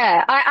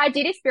 Yeah, I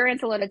did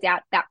experience a lot of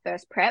doubt that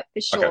first prep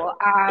for Okay. sure.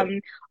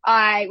 Yep.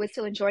 I was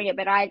still enjoying it,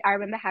 but I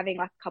remember having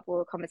like a couple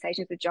of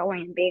conversations with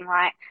Joey and being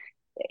like,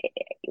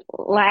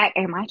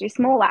 am I too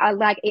small?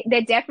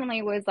 There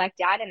definitely was like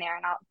doubt in there,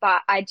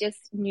 but I just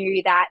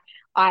knew that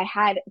I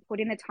had put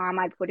in the time,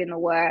 I'd put in the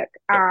work,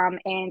 Yep.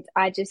 and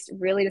I just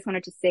really just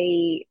wanted to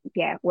see,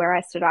 yeah, where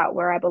I stood out,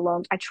 where I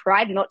belonged. I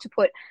tried not to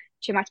put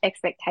too much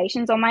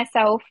expectations on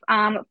myself,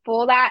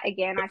 for that.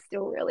 Again, I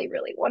still really,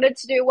 really wanted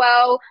to do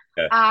well.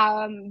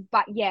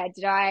 But yeah,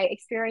 did I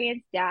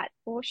experience that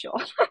for sure?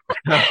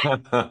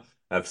 Yeah.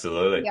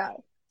 Absolutely. Yeah,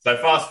 So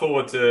fast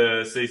forward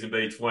to season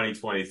B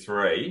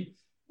 2023.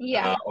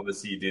 yeah.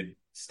 Obviously, you did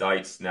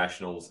states,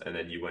 nationals, and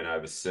then you went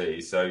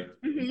overseas. So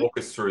Hmm. walk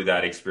us through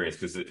that experience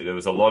because there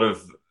was a lot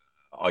of,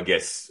 I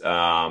guess,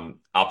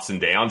 ups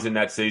and downs in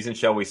that season,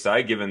 shall we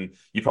say, given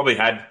you probably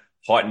had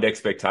heightened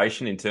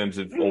expectation in terms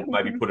of, or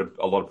maybe put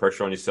a lot of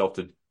pressure on yourself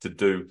to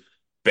do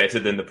better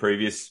than the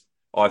previous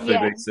Yeah,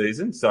 IFBB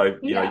season. So,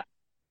 yeah.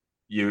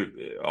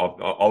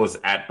 I was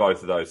at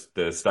both of those,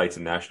 the states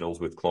and nationals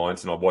with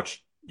clients, and I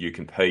watched you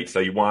compete. So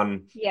you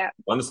Yeah.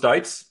 won the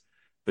states,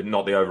 but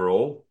not the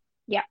overall.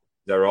 Yeah.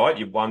 Is that right?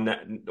 You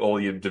won all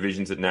your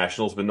divisions at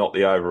nationals, but not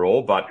the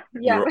overall. But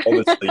you Yeah. were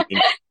obviously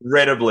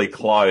incredibly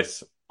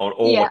close on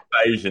all Yeah.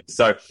 occasions.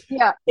 So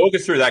Yeah. talk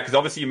us through that, because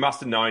obviously you must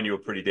have known you were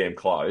pretty damn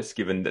close,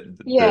 given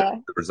Yeah.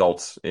 the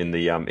results in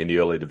the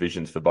early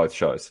divisions for both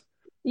shows.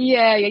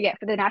 Yeah. Yeah. Yeah.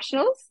 For the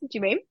nationals, do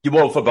you mean?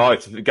 Well, for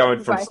both, going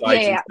For from both. Yeah.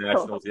 states Yeah. into Cool.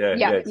 nationals, yeah, Yeah.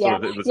 yeah. It's sort Yeah.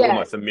 of, it was Yeah.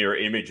 almost a mirror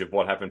image of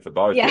what happened for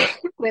both. Yeah. Yeah.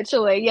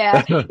 Literally.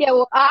 Yeah. Yeah.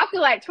 Well, after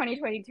like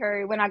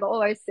 2022, when I got all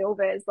those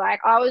silvers,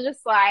 like I was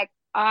just like,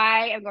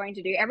 I am going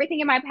to do everything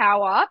in my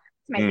power to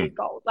make these Mm.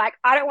 gold. Like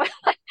I don't want,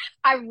 like,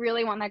 I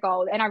really want that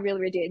gold, and I really,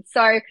 really did.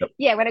 So Yep.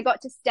 yeah, when I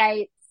got to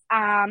states,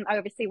 I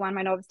obviously won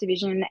my novice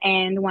division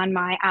and won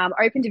my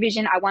open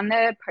division. I won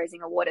the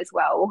posing award as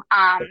well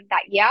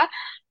that year.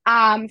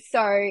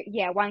 So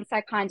yeah, once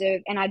I kind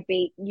of, and I'd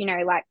beat,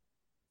 like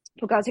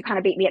for girls who kind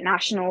of beat me at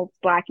nationals,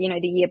 like, the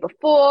year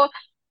before.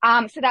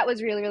 So that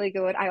was really, really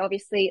good. I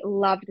obviously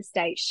loved the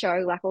state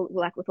show, like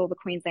with all the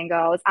Queensland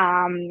girls. But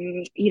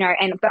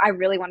I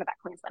really wanted that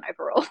Queensland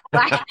overall.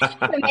 Like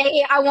for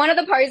me, I wanted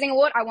the posing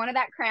award, I wanted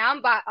that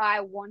crown, but I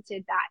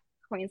wanted that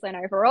Queensland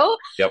overall.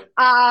 Yep.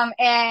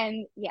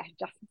 And yeah,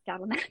 just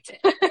down on that.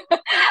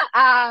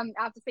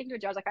 After speaking to a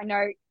judge, like I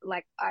know,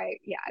 like I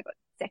got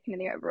second in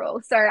the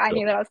overall, so I Yep.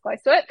 knew that I was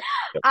close to it.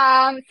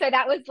 Yep. So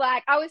that was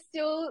like, I was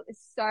still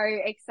so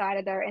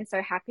excited though, and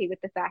so happy with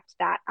the fact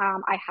that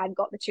I had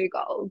got the two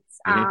golds,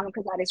 Mm-hmm.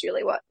 because that is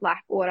really what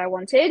I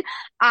wanted.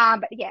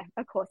 But yeah,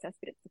 of course, that's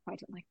a bit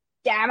disappointing. Like,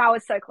 damn, I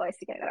was so close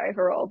to getting that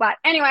overall. But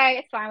anyway,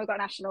 it's fine. We got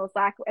nationals,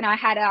 like, and I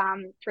had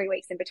 3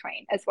 weeks in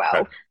between as well.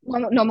 Okay.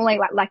 Normally,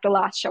 like the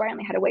last show, I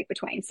only had a week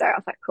between, so I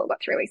was like, cool,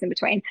 got 3 weeks in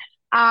between.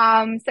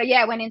 So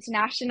yeah, went into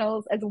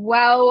nationals as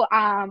well.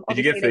 Did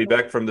you get Obviously,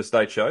 feedback from the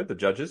state show, the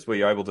judges? Were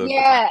you able to?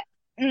 yeah.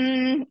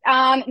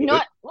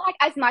 Not like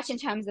as much in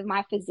terms of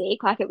my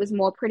physique. Like it was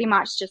more pretty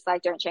much just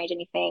like, don't change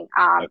anything.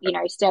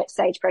 Okay.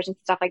 Stage presence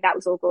and stuff like that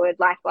was all good.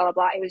 Like blah blah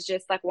blah. It was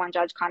just like one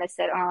judge kind of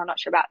said, "Oh, I'm not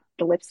sure about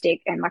the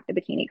lipstick and like the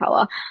bikini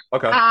color."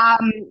 Okay.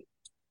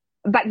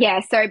 But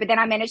yeah. But then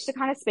I managed to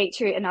kind of speak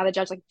to another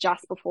judge like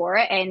just before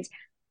it, and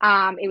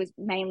it was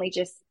mainly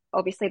just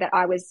obviously that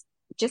I was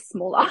just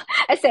smaller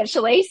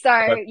essentially. So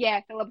Okay.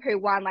 yeah, Philip, who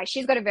won, like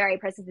she's got a very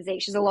impressive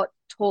physique. She's a lot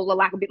taller,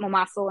 like a bit more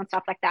muscle and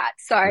stuff like that.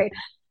 So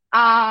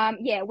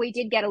yeah, we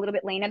did get a little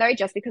bit leaner though,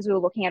 just because we were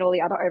looking at all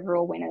the other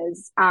overall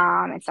winners,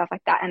 and stuff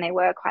like that, and they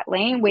were quite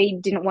lean. We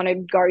didn't want to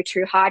go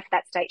too hard for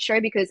that state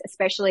show because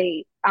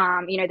especially,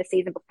 the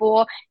season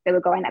before, they were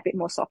going that bit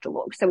more softer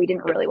look. So we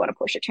didn't really want to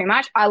push it too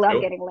much. I love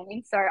Sure. getting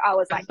lean. So I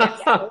was like,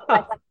 yeah,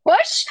 let's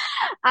push.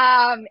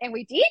 And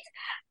we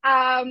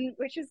did,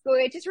 which was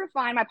good. Just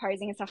refine my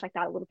posing and stuff like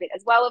that a little bit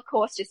as well, of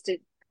course, just to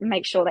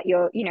make sure that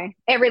you're,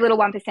 every little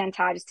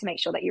 1% just to make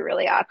sure that you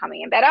really are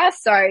coming in better.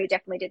 So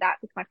definitely did that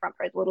with my front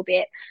pose a little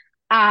bit.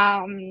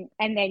 And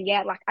then,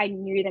 yeah, like I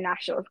knew the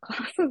nationals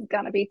class was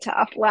going to be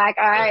tough. Like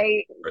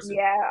I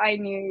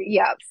knew.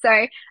 Yep. So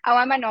I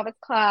won my novice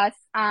class.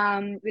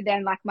 But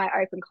then like my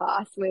open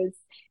class was,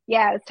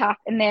 it was tough.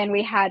 And then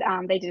we had,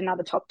 they did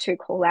another top two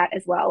call out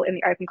as well in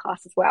the open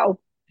class as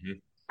well.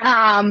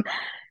 Mm-hmm.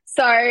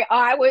 So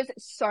I was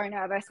so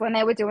nervous when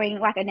they were doing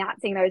like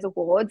announcing those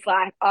awards.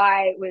 Like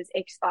I was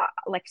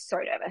like so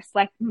nervous,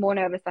 like more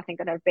nervous I think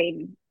than I've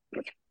been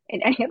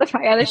in any of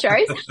my other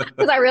shows,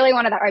 because I really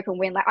wanted that open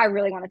win. Like I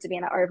really wanted to be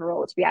in that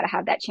overall to be able to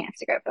have that chance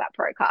to go for that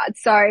pro card.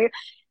 So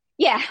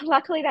yeah,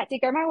 luckily that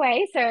did go my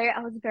way. So I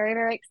was very,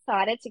 very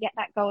excited to get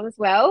that gold as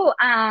well.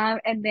 And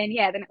then,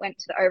 then it went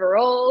to the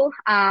overall,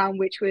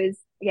 which was,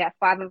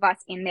 5 of us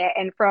in there.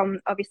 And from,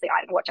 obviously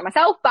I didn't watch it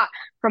myself, but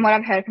from what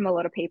I've heard from a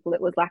lot of people,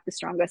 it was like the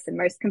strongest and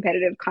most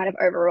competitive kind of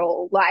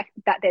overall, like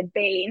that there'd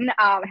been,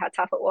 how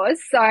tough it was.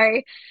 So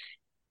yeah,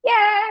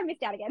 I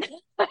missed out again.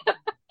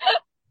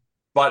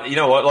 But you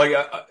know what? Like,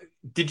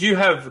 did you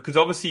have? Because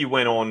obviously you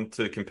went on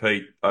to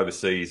compete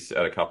overseas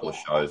at a couple of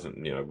shows,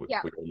 and we all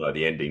know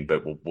the ending,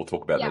 but we'll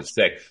talk about that in a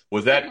sec.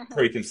 Was that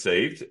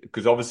preconceived?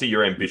 Because obviously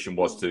your ambition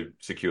was to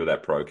secure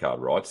that pro card,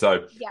 right?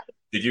 So,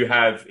 did you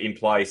have in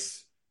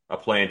place a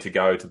plan to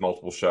go to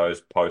multiple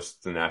shows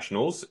post the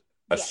nationals,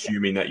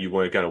 assuming that you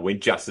weren't going to win,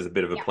 just as a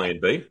bit of a plan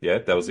B? Yeah,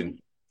 that was in.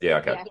 Yeah,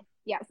 okay.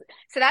 Yeah.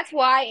 So that's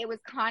why it was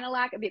kind of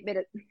like a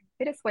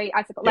bittersweet,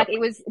 I suppose. Like it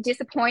was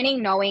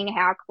disappointing knowing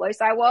how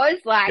close I was.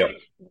 Like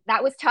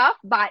that was tough,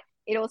 but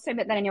it also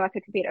meant that I knew I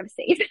could compete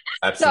overseas.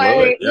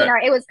 Absolutely. So,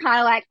 it was kind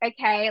of like,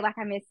 okay, like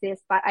I missed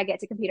this, but I get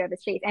to compete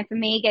overseas. And for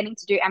me, getting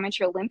to do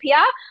Amateur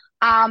Olympia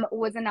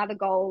was another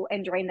goal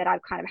and dream that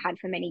I've kind of had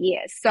for many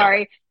years.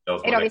 So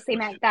it obviously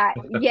meant that,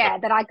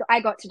 that I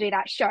got to do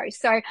that show.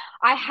 So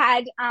I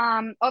had,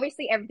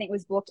 obviously everything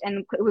was booked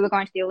and we were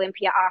going to the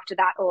Olympia after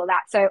that, all of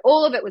that. So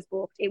all of it was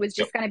booked. It was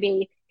just going to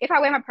be, if I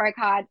wear my pro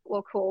card,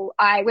 well, cool.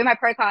 I wear my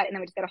pro card and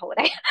then we just go to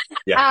holiday.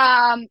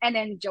 And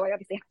then Joey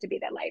obviously had to be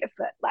there later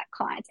for like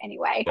clients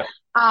anyway.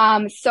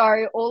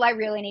 So all I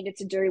really needed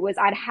to do was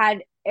I'd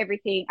had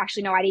everything.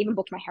 Actually, no, I'd even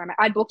booked my hair.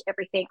 I'd booked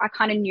everything. I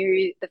kind of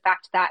knew the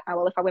fact that, oh,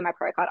 well, if I win my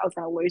pro card, I was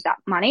going to lose that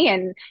money.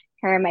 And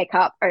hair and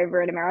makeup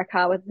over in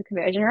America with the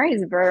conversion rate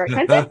is very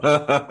expensive.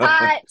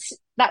 But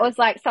that was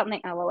like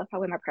something, oh, well, if I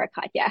win my pro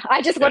card, yeah.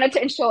 I just wanted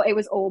to ensure it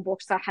was all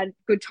booked. So I had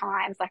good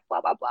times, like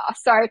blah, blah, blah.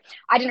 So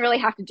I didn't really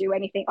have to do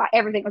anything. Like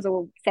everything was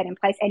all set in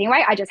place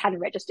anyway. I just hadn't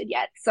registered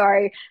yet.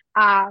 So,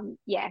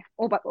 yeah,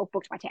 all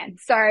booked my tan.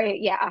 So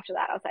yeah, after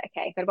that, I was like,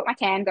 okay, got to book my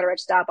tan, got to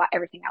register, but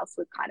everything else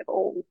was kind of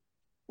all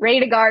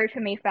ready to go for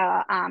me for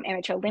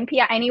Amateur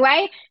Olympia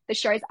anyway. The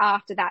shows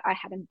after that, I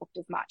hadn't booked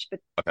as much, but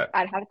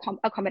I'd had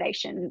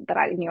accommodation that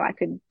I knew I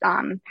could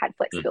had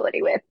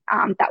flexibility with.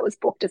 That was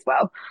booked as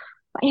well.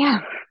 But yeah.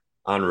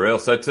 Unreal.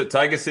 So to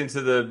take us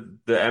into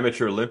the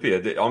Amateur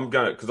Olympia, I'm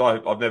going because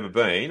I've never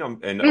been,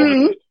 and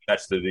obviously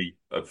attached to the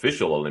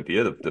official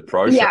Olympia, the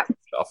pro show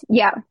stuff.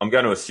 Yeah. I'm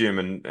going to assume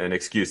and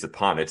excuse the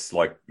pun. It's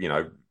like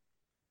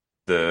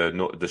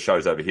the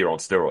shows over here on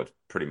steroids,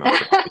 pretty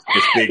much. It's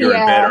just bigger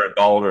and better and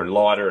bolder and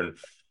lighter and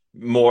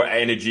more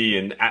energy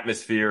and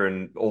atmosphere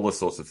and all the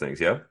sorts of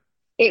things. Yeah.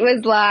 It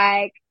was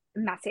like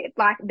massive.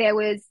 Like there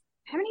was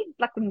how many,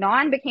 like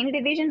 9 bikini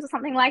divisions or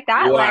something like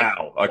that.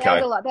 Wow. Like, okay.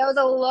 There was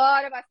a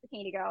lot of us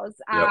bikini girls.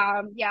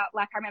 Yep. Yeah.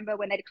 Like I remember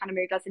when they kind of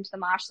moved us into the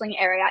marshalling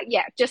area.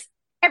 Yeah. Just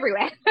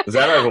everywhere. Was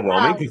that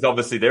overwhelming? Because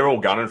obviously they're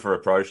all gunning for a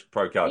pro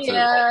card too.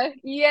 Right?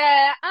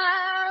 Yeah.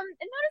 Not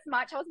as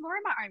much. I was more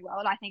in my own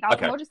world. I think I was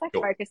more just like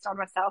focused on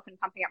myself and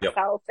pumping up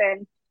myself.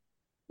 And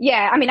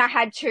yeah, I mean, I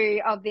had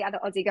 2 of the other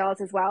Aussie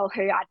girls as well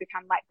who I'd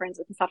become like friends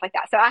with and stuff like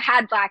that. So I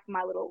had like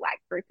my little like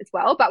group as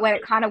well. But when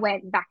it kind of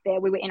went back there,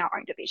 we were in our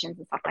own divisions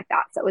and stuff like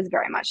that. So it was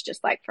very much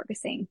just like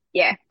focusing,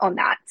 on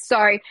that.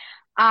 So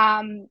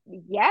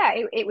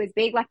it was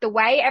big. Like the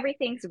way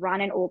everything's run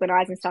and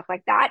organized and stuff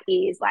like that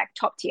is like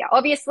top tier.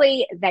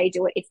 Obviously they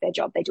do it, it's their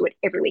job, they do it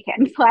every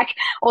weekend. Like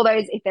all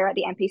those, if they're at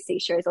the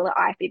NPC shows or the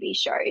IFBB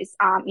shows,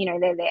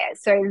 they're there.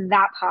 So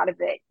that part of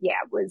it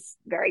was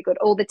very good.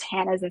 All the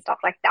tanners and stuff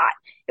like that,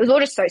 it was all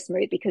just so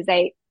smooth because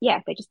they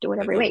just do it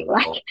every week.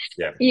 Like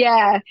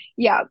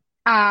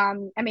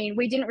I mean,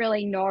 we didn't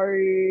really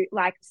know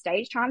like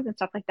stage times and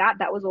stuff like that.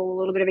 That was all a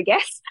little bit of a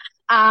guess.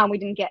 We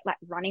didn't get like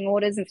running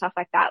orders and stuff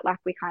like that. Like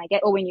we kind of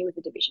all we knew was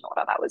the division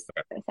order. That was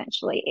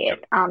essentially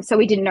it. So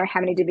we didn't know how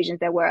many divisions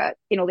there were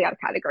in all the other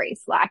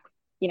categories. Like,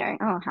 I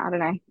don't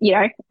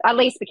know, at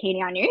least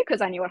bikini I knew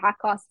because I knew what height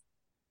class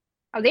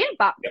I was in,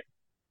 but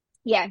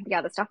the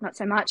other stuff, not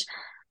so much.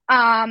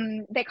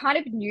 They kind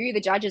of knew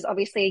the judges,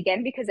 obviously,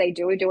 again, because they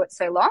do it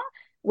so long.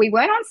 We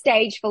weren't on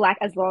stage for like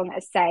as long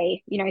as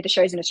say, the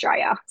shows in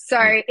Australia. So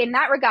in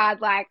that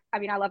regard, like, I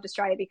mean, I loved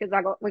Australia because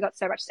we got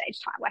so much stage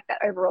time like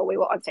that. Overall, we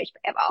were on stage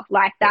forever.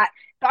 Like that,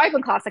 the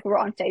open class, like we were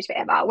on stage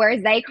forever.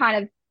 Whereas they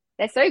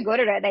they're so good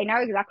at it. They know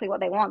exactly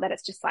what they want that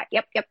it's just like,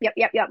 yep.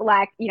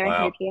 Like,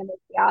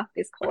 Wow.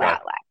 this call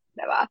out, like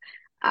whatever.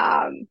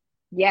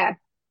 Yeah.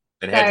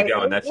 And how'd you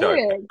go in that show?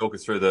 Talk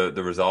us through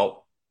the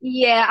result.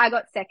 Yeah, I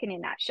got second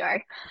in that show.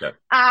 Okay.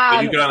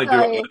 But you could only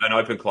do an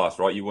open class,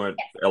 right? You weren't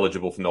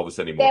eligible for novice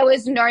anymore. There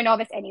was no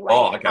novice anyway.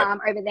 Oh, okay.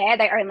 Over there,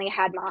 they only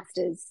had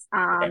masters,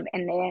 and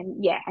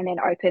then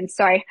open.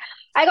 So I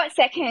got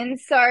second.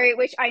 So,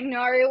 which I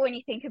know when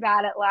you think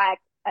about it, like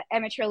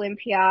Amateur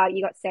Olympia,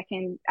 you got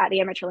second at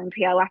the Amateur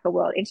Olympia, like a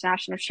world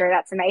international show.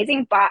 That's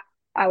amazing. But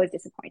I was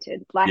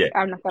disappointed. Like,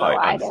 I'm not going to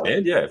lie. I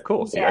understand. Yeah, of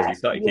course. As you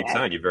say, you keep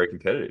saying you're very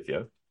competitive.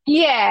 Yeah.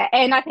 Yeah,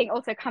 and I think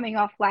also coming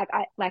off like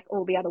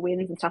all the other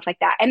wins and stuff like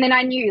that, and then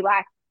I knew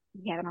like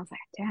then I was like,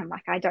 damn,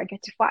 like I don't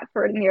get to fight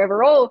for it in the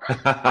overall. So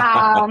it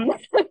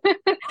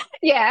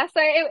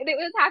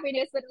was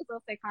happiness, but it was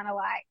also kind of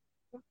like,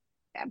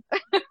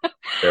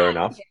 Fair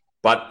enough. Yeah.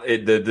 But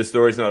the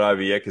story's not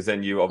over yet because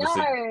then you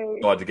obviously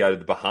tried to go to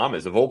the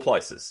Bahamas of all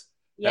places.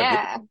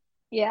 Yeah.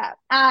 Yeah.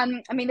 I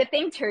mean, the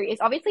thing too is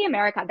obviously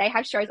America, they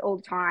have shows all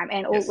the time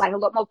and all like a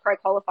lot more pro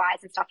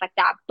qualifiers and stuff like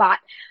that. But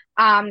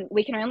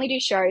we can only do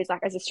shows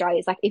like as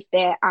Australians, like if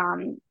they're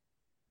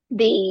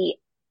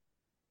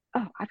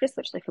I've just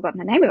literally forgotten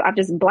the name of it. I've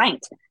just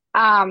blanked.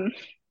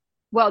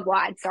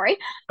 Worldwide, sorry.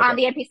 The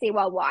NPC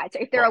worldwide. So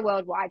if they're a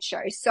worldwide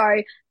show.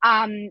 So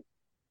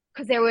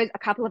because there was a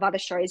couple of other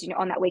shows,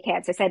 on that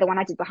weekend. So say the one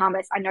I did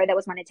Bahamas, I know there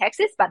was one in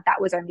Texas, but that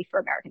was only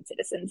for American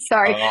citizens. So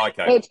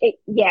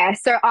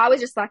so I was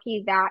just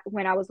lucky that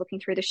when I was looking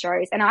through the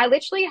shows, and I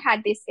literally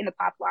had this in the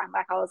pipeline.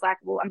 Like I was like,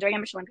 well, I'm doing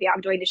Amateur Olympia,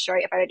 I'm doing this show.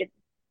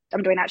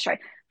 I'm doing that show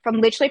from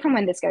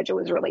when the schedule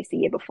was released the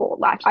year before.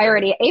 Like I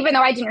already, even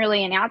though I didn't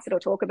really announce it or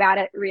talk about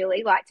it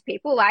really like to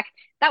people, like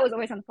that was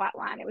always on the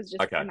pipeline. It was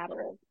just a matter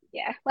of,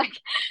 like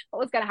what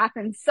was going to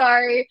happen. So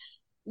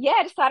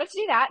I decided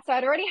to do that. So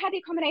I'd already had the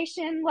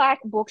accommodation like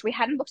booked. We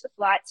hadn't booked the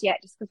flights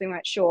yet just because we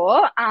weren't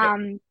sure.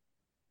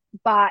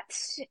 But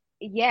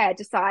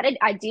decided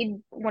I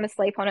did want to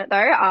sleep on it though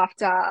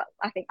after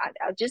I think I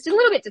was just a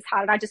little bit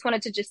disheartened. I just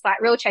wanted to just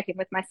like real check in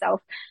with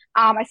myself.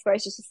 I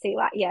suppose just to see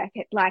like,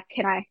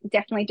 can I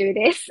definitely do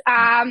this?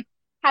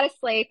 Had a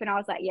sleep and I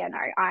was like, no,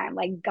 I am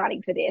like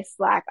gunning for this.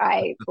 Like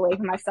I believe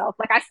in myself.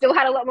 Like I still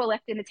had a lot more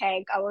left in the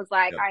tank. I was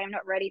like, I am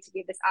not ready to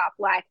give this up.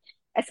 Like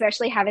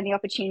especially having the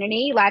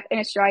opportunity. Like in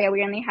Australia,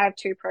 we only have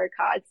two pro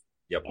cards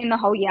Yep. in the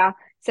whole year.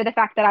 So the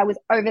fact that I was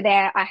over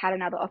there, I had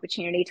another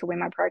opportunity to win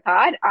my pro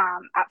card.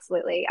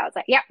 Absolutely. I was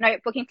like, yep, no,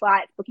 booking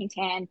flights, booking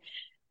tan,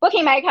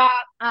 booking makeup.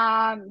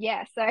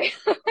 Yeah, so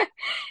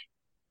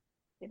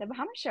the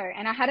Bahamas show.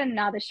 And I had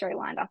another show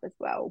lined up as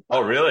well.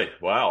 Oh, But really?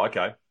 Wow.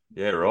 Okay.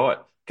 Yeah, right.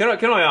 Can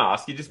I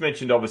ask? You just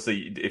mentioned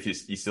obviously if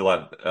you still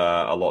had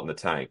a lot in the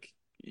tank.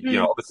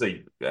 mm,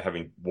 Obviously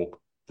having walked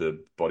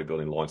the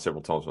bodybuilding line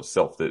several times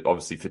myself, that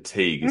obviously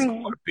fatigue is quite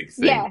mm, a big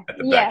thing yeah, at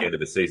the back yeah, end of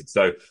the season.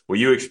 So were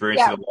you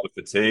experiencing yeah, a lot of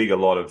fatigue, a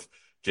lot of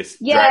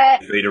just dragging yeah.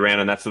 your feet around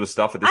and that sort of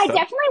stuff at this I stage?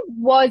 definitely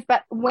was,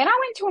 but when I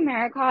went to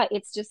America,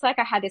 it's just like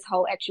I had this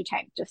whole extra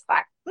tank, just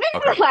like,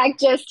 Okay. like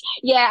just,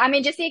 yeah, I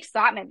mean, just the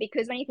excitement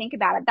because when you think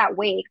about it, that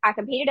week I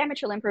competed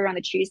amateur Olympia on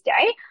the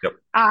Tuesday. Yep.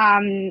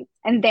 And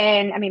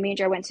then, I mean, me and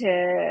Joe went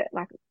to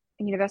like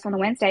Universal on the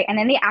Wednesday, and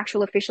then the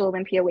actual official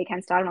Olympia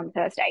weekend started on the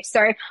Thursday.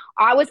 So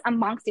I was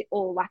amongst it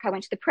all. Like I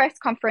went to the press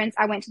conference,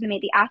 I went to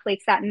meet the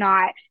athletes that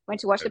night, went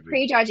to watch the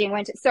pre-judging,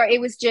 so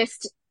it was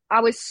just,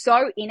 I was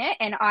so in it,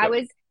 and I Yep.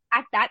 was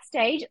at that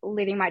stage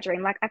living my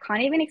dream. Like I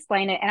can't even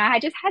explain it. And I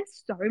just had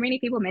so many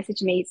people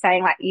message me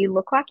saying like, you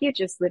look like you're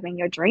just living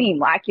your dream.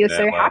 Like you're Yeah,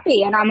 so wow.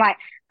 happy. And I'm like,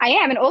 I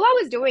am. And all I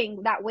was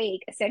doing that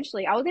week,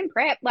 essentially, I was in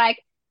prep. Like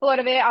a lot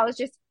of it, I was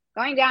just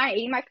going down,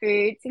 eating my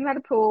food, sitting by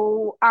the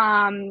pool,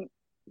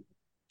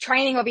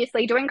 training,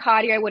 obviously, doing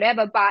cardio,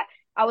 whatever. But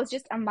I was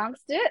just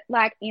amongst it,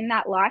 like in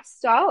that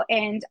lifestyle.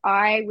 And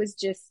I was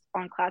just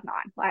on cloud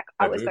nine. Like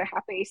I So was so good.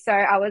 happy. So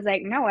I was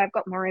like, no, I've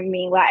got more in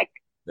me. Like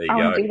There I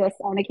you want go. to do this.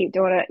 I want to keep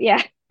doing it.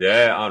 Yeah.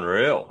 Yeah,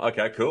 unreal.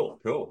 Okay, cool,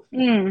 cool.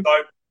 Mm.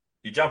 So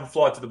you jump a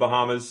flight to the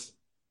Bahamas,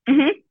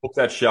 Hmm. book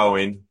that show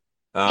in.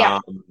 Yeah.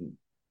 Um,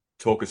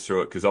 Talk us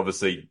through it because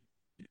obviously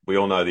we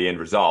all know the end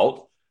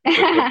result, but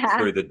talk us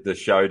through the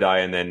show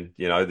day and then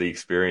the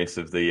experience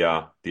of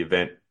the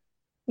event.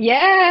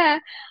 Yeah.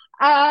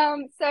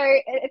 So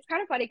it's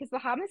kind of funny because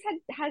Bahamas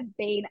has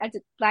been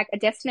like a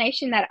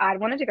destination that I'd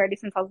wanted to go to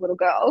since I was a little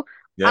girl.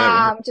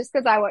 Yeah, right. Just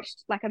because I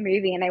watched like a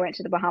movie and they went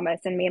to the Bahamas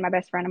and me and my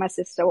best friend and my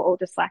sister were all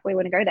just like, we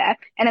want to go there.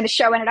 And then the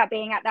show ended up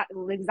being at that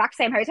exact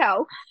same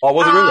hotel. Oh,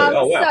 was it really?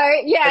 Oh, So wow.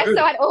 Oh, yeah, so good.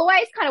 I'd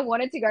always kind of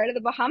wanted to go to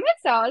the Bahamas.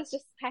 So I was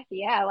just heck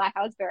yeah, like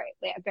I was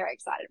very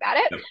excited about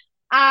it. Yep.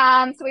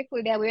 So we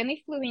flew there. We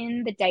only flew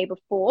in the day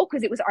before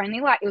because it was literally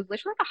like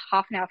a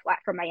half an hour flight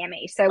from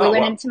Miami. So Oh, wow.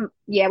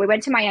 we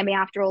went to Miami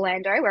after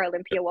Orlando where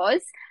Olympia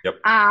was. Yep.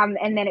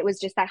 And then it was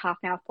just that half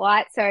an hour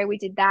flight. So we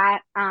did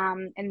that.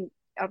 And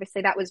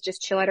obviously that was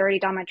just chill. I'd already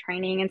done my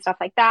training and stuff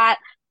like that.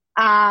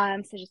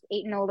 So just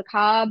eating all the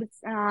carbs,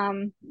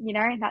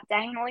 that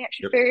day and all the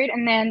extra Yep. food.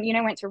 And then,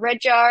 went to Red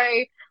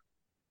Joe.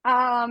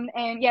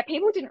 And yeah,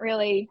 people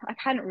I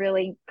hadn't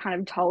really kind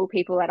of told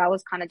people that I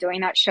was kind of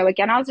doing that show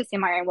again. I was just in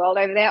my own world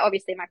over there.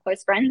 Obviously my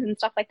close friends and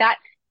stuff like that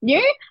knew.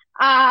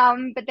 Yep.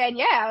 But then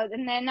yeah,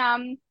 and then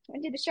I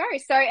did the show.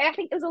 So I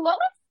think it was a lot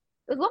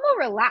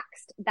more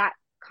relaxed that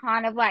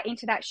kind of like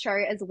into that show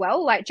as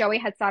well. Like Joey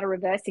had started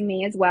reversing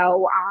me as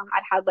well.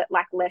 I'd had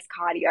like less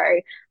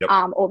cardio, Yep.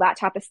 all that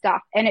type of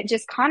stuff. And it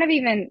just kind of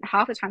even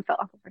half the time felt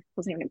like I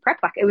wasn't even in prep.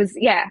 Like it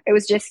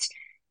was just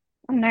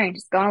I don't know,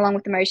 just going along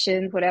with the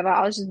motions, whatever.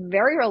 I was just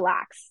very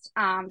relaxed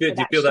for Did you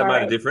that feel that made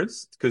a show.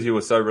 difference because you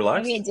were so Maybe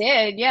relaxed? it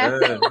did, yeah.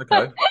 Yeah.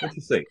 Okay.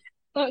 Interesting.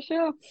 Not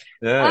sure.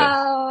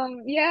 Yeah.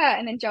 Yeah,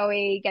 and then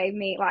Joey gave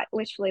me like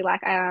literally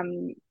like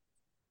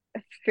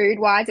food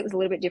wise, it was a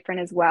little bit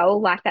different as well,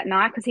 like that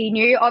night, because he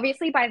knew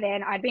obviously by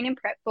then I'd been in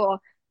prep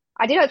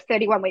I did a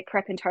 31-week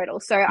prep in total.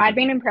 So I'd Mm.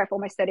 been in prep for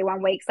almost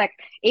 31 weeks. Like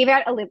even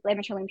at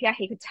Amateur Olympia,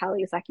 he could tell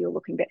he was like, you were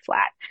looking a bit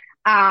flat.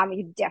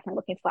 You're definitely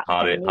looking flat.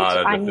 Like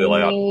Harder to fill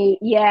out. I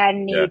Yeah.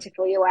 need to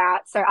fill you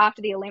out. So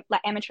after the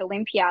Amateur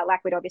Olympia,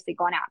 like we'd obviously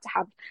gone out to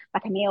have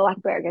like a meal, like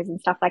burgers and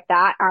stuff like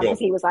that. Sure. Because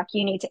he was like,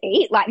 you need to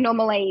eat. Like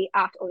normally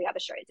after all the other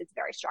shows, it's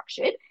very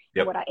structured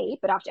Yep. what I eat.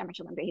 But after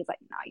Amateur Olympia, he's like,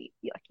 no,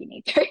 you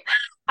need to.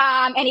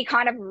 And he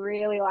kind of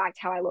really liked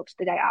how I looked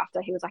the day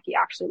after. He was like, you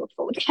actually look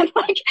full again.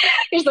 Like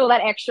there's all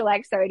that extra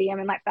like sodium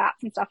and like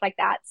fats and stuff like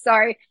that.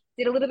 So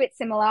did a little bit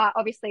similar,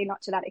 obviously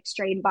not to that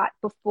extreme, but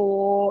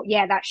before,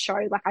 yeah, that show,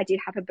 like I did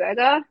have a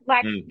burger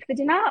like for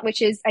dinner,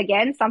 which is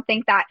again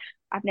something that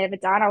I've never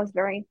done. I was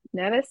very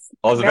nervous.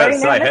 I was about to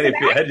Very say, nervous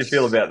how about. did you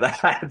feel about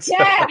that?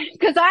 Yeah,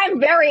 because I'm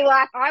very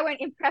like I went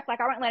in prep,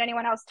 like I won't let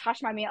anyone else touch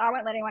my meal. I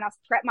won't let anyone else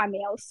prep my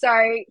meal. So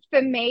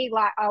for me,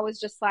 like I was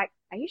just like,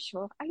 are you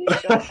sure? Are you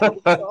sure? Are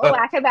you sure?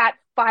 Like about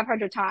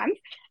 500 times.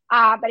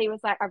 But he was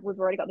like, we've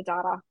already got the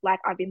data. Like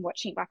I've been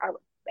watching.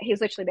 He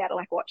was literally about to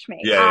like watch me.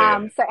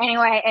 Yeah. So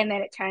anyway, and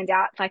then it turned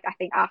out like I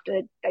think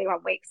after 31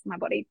 weeks, my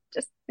body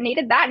just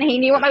needed that, and he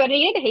knew what my body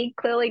needed. He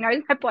clearly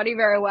knows my body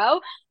very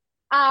well.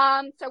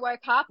 So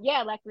woke up,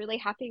 yeah, like really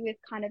happy with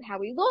kind of how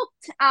we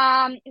looked.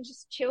 And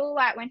just chill,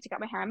 like went to get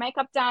my hair and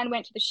makeup done,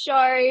 went to the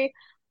show.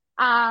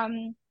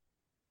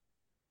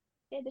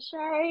 Did the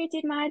show,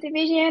 did my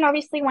division,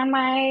 obviously won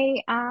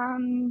my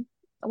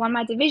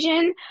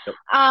division. Yep.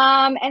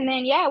 And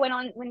then yeah,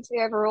 went to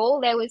the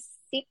overall. There was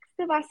 6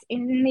 of us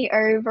in the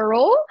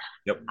overall.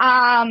 Yep.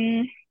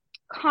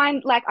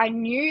 I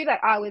knew that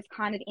I was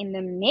kind of in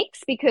the mix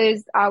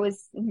because I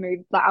was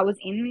moved, like I was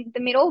in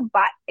the middle,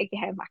 but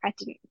again, like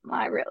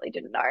I really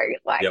didn't know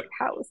like Yep.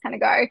 how it was going to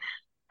go.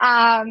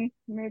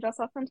 Moved us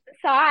off onto the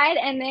side,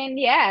 and then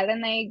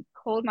they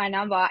called my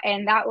number,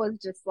 and that was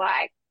just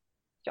like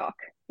shock.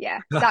 Yeah,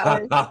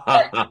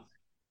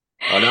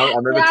 I know. I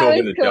remember that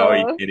talking was to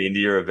Joey cool. in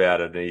India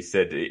about it, and he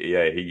said,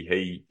 yeah,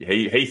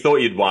 he thought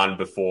you'd won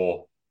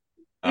before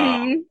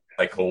Mm,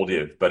 they called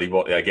you, but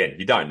again,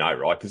 you don't know,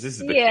 right? Because this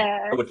is bikini.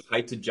 I yeah, would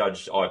hate to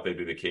judge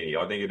IFBB bikini.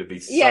 I think it'd be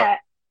so yeah.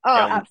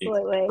 Oh, challenging to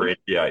absolutely.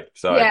 differentiate.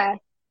 So, Yeah.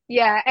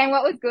 Yeah. And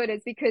what was good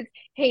is because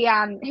he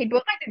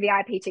bought like the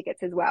VIP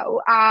tickets as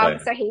well. yeah,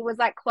 So he was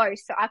like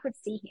close, so I could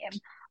see him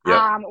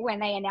yep. when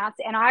they announced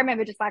it. And I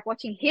remember just like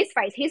watching his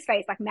face,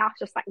 like mouth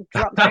just like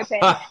dropped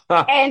open.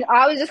 And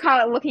I was just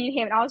kind of looking at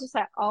him and I was just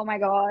like, oh my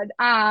God.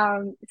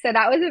 So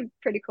that was a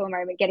pretty cool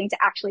moment getting to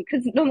actually,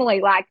 because normally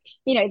like,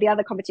 the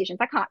other competitions,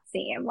 I can't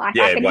see him. Like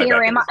I Yeah, can way hear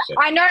back in him. the day.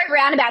 I know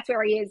roundabouts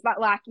where he is, but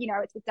like,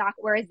 it's a dark,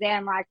 whereas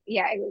then like,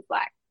 yeah, it was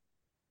like,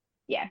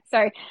 yeah,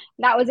 so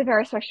that was a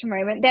very special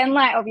moment. Then,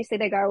 like, obviously,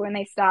 they go when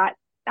they start,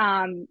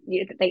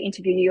 they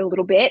interview you a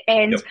little bit.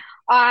 And Yep.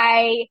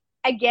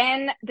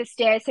 again, the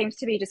stairs seems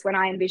to be just when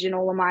I envision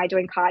all of my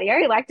doing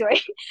cardio, like doing,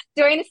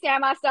 doing the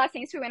Stairmaster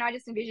seems to be when I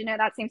just envision it.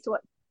 That seems to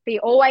be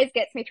always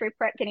gets me through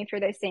prep, getting through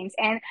those things.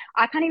 And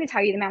I can't even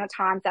tell you the amount of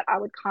times that I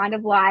would kind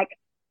of like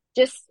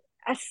just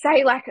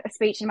say like a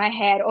speech in my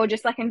head or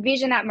just like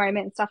envision that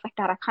moment and stuff like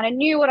that. I kind of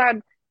knew what You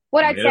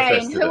I'd say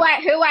and manifested it.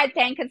 who I'd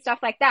thank and stuff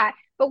like that.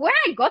 But when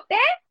I got there,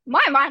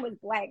 my mind was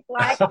blank.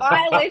 Like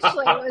I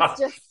literally was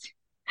just,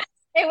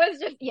 it was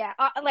just, yeah.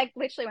 Like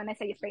literally when they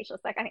say you're speechless,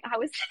 like I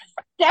was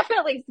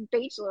definitely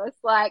speechless.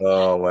 Like,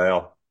 Oh,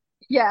 wow.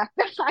 yeah,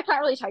 I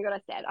can't really tell you what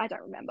I said. I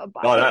don't remember,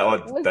 but No,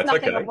 it no, was that's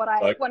nothing of okay. what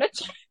I Like, wanted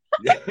to.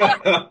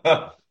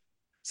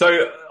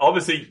 so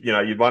obviously,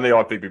 you'd won the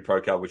IFBB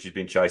Pro Cup, which you've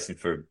been chasing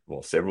for,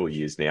 well, several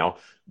years now.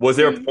 Was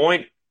there a Mm,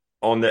 point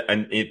and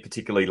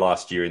particularly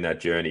last year in that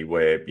journey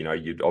where,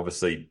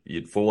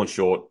 you'd fallen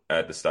short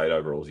at the state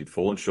overalls, you'd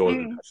fallen short at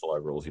the mm, national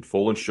overalls, you'd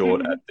fallen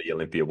short at mm. the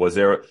Olympia. Was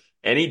there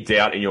any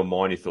doubt in your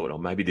mind you thought, oh,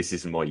 maybe this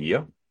isn't my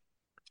year?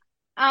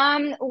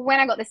 When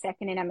I got the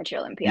second in amateur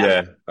Olympia,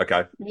 Yeah.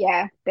 Okay.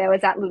 yeah, there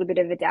was that little bit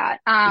of a doubt.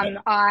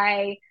 Yeah.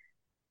 I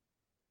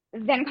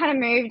then kind of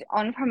moved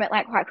on from it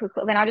like quite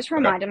quickly. Then I just Okay.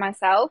 reminded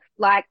myself,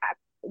 like,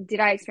 did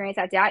I experience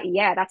that doubt?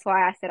 Yeah, that's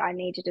why I said I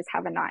need to just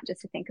have a night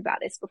just to think about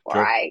this before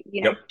Sure. I,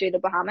 Yep. do the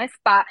Bahamas.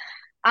 But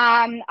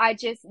I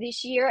just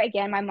this year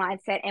again, my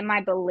mindset and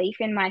my belief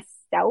in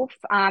myself,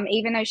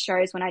 even those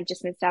shows when I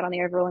just missed out on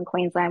the overall in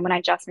Queensland, when I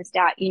just missed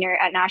out,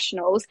 at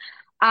nationals,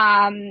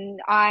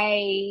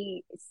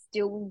 I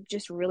still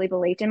just really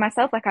believed in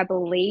myself. Like I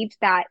believed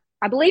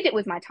it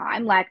was my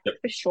time, like Yep.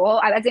 for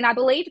sure. As in, I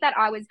believed that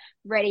I was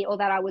ready or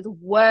that I was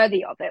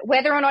worthy of it.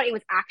 Whether or not it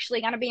was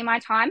actually going to be my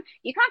time,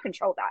 you can't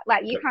control that.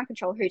 Like, you Yep. can't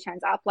control who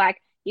turns up.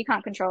 Like, you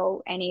can't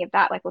control any of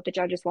that, like what the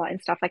judges want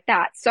and stuff like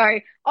that. So,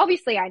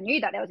 obviously, I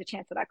knew that there was a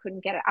chance that I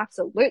couldn't get it,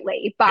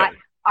 absolutely. Yep. But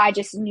I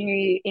just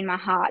knew in my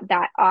heart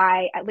that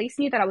I at least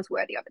knew that I was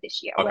worthy of it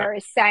this year. Okay.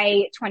 Whereas,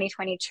 say,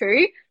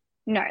 2022,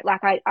 no, like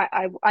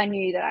I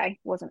knew that I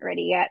wasn't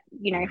ready yet,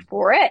 Mhm.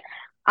 for it.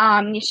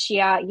 This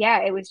year, yeah,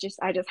 it was just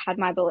I just had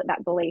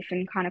that belief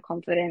and kind of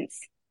confidence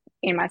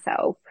in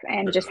myself,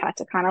 and just Okay. had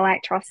to kind of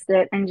like trust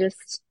it and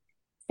just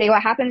see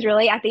what happens.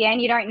 Really, at the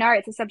end, you don't know.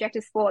 It's a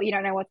subjective sport. You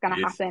don't know what's going It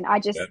to is. happen. I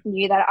just Yep.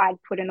 knew that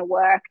I'd put in the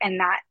work, and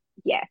that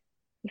yeah,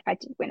 if I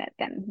did win it,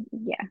 then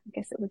yeah, I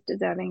guess it was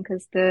deserving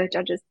because the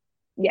judges,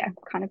 yeah,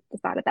 kind of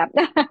decided that.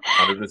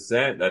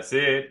 100%. That's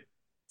it.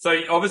 So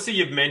obviously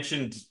you've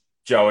mentioned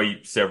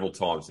Joey several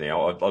times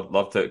now. I'd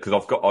love to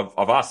because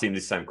I've asked him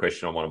this same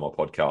question on one of my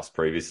podcasts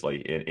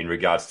previously in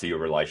regards to your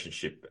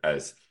relationship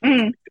as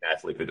Mm, an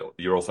athlete, but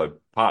you're also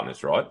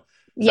partners, right?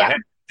 So yeah.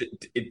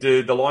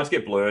 do the lines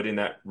get blurred in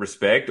that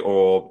respect,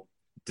 or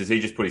does he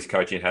just put his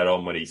coaching hat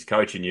on when he's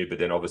coaching you, but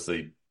then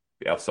obviously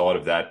outside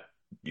of that,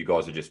 you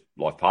guys are just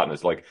life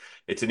partners? Like,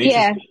 it's an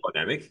Yeah. interesting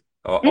dynamic.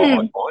 I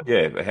Mm, find,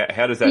 yeah.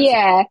 How does that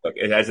sort of, yeah.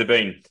 like, has there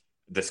been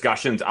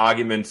discussions,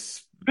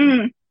 arguments,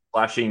 Mm.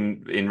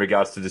 clashing in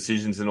regards to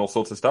decisions and all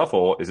sorts of stuff,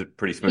 or is it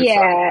pretty smooth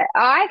sailing? Yeah,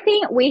 I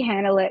think we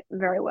handle it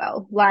very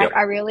well. Like, Yep.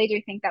 I really do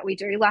think that we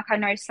do. Like, I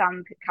know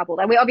some couples,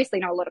 like, we obviously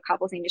know a lot of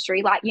couples in the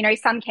industry. Like,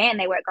 some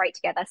they work great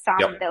together. Some,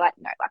 Yep. they're like,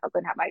 no, like, I'm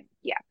going to have my,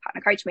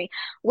 partner coach me.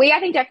 I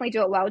think, definitely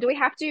do it well. Do we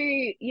have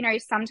to,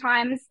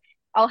 sometimes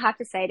I'll have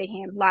to say to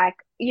him, like,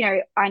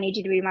 I need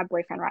you to be my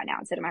boyfriend right now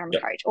instead of my room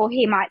Yep. coach. Or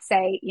he might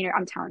say,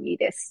 I'm telling you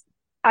this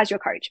as your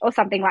coach or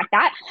something like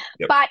that.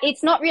 Yep. But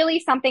it's not really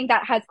something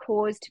that has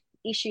caused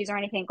issues or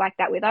anything like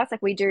that with us.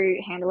 Like, we do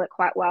handle it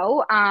quite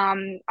well.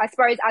 I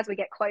suppose as we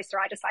get closer,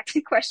 I just like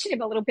to question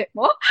him a little bit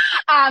more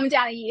down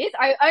the years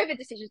over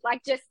decisions,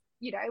 like just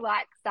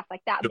like stuff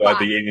like that. Should I But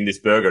be eating this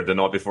burger the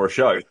night before a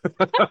show?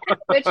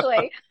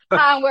 literally,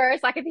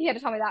 whereas like if he had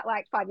told me that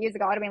like 5 years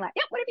ago, I'd have been like,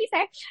 yeah, whatever you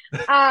say.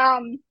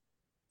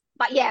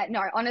 But yeah,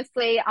 no,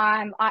 honestly,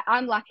 I'm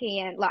lucky,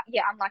 and like,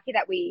 yeah, I'm lucky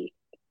that we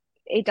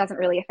it doesn't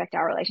really affect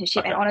our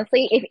relationship. Okay. And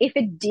honestly, if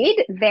it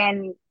did,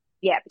 then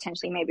yeah,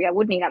 potentially maybe I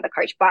would need another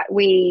coach, but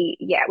we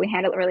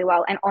handle it really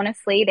well. And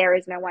honestly, there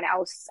is no one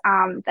else,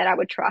 that I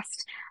would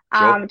trust,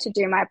 Sure. to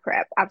do my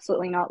prep.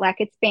 Absolutely not. Like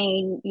it's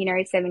been,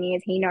 7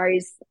 years. He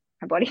knows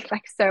my body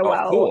like so Of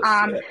well. course.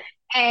 Yeah.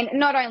 And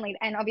not only,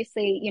 and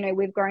obviously,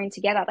 we've grown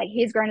together. Like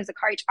he's grown as a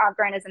coach, I've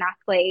grown as an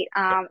athlete,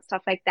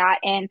 stuff like that.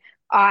 And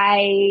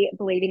I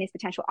believe in his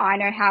potential. I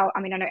know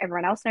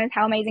everyone else knows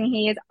how amazing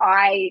he is.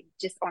 I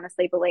just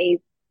honestly believe,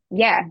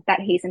 yeah, that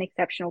he's an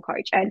exceptional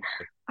coach. And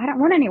I don't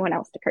want anyone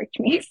else to coach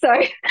me. So,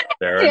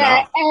 Fair yeah.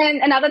 enough.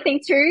 And another thing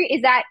too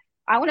is that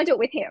I want to do it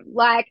with him.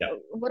 Like Yeah.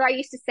 what I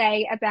used to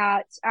say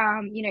about,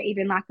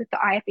 even like with the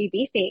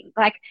IFBB thing,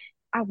 like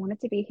I wanted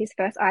to be his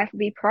first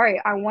IFBB pro.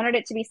 I wanted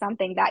it to be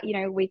something that,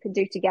 we could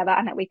do together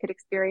and that we could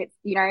experience,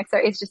 so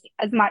it's just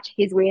as much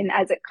his win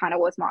as it kind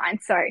of was mine.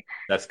 So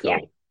That's cool. yeah.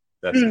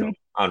 That's cool.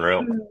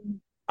 Unreal.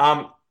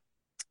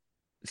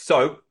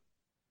 So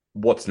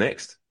what's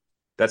next?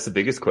 That's the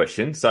biggest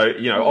question. So,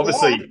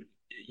 obviously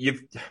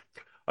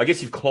I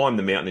guess you've climbed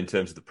the mountain in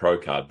terms of the pro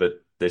card, but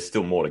there's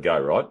still more to go,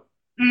 right?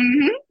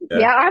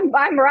 Yeah,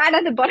 I'm right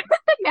at the bottom of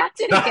the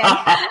mountain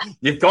again.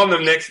 You've gone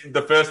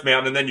the first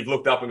mountain, and then you've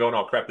looked up and gone,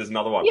 oh crap, there's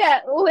another one. Yeah,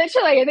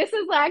 literally. This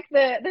is like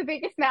the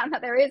biggest mountain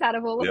that there is out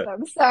of all of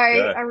them. So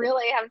I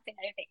really haven't seen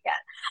anything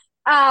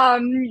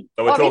yet.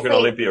 So we're talking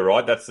Olympia,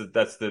 right? That's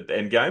the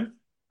end game.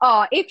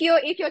 Oh, if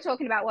you're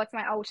talking about what's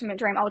my ultimate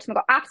dream, ultimate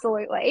goal,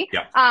 absolutely.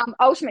 Yeah.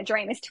 Ultimate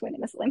dream is to win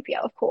Miss Olympia,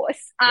 of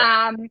course.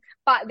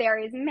 But there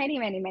is many,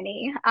 many,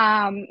 many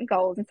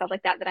goals and stuff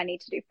like that I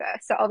need to do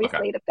first. So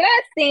obviously the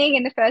first thing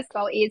and the first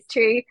goal is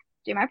to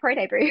do my pro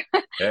debut.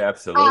 Yeah,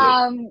 absolutely.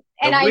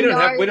 And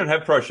we don't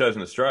have pro shows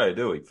in Australia,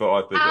 do we? For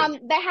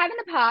IFBB? They have in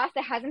the past.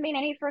 There hasn't been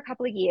any for a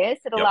couple of years.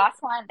 So the last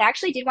one, they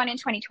actually did one in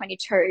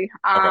 2022,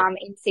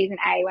 in season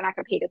A when I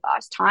competed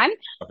last time.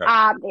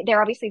 Okay.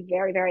 They're obviously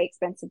very, very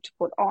expensive to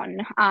put on,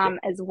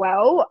 as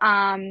well.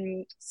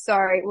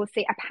 So we'll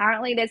see.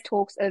 Apparently there's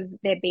talks of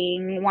there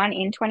being one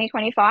in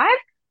 2025.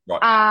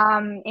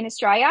 Right. In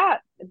Australia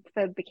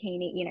for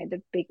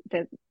bikini,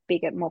 the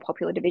bigger, more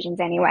popular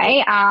divisions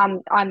anyway.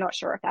 I'm not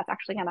sure if that's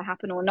actually going to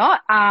happen or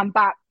not.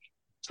 But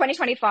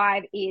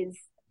 2025 is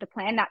the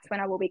plan. That's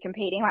when I will be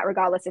competing, like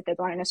regardless if there's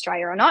one in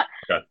Australia or not.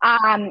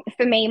 Okay.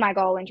 For me, my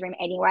goal and dream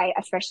anyway,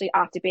 especially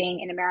after being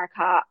in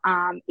America,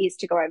 is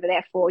to go over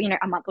there for,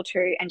 a month or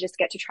two and just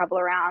get to travel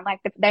around. Like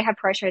they have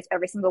pro shows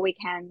every single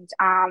weekend.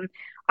 I'm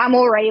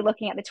already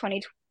looking at the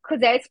 20, because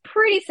it's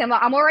pretty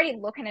similar. I'm already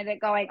looking at it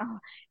going, oh,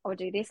 I will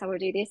do this, I will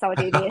do this, I will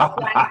do this.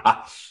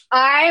 Like,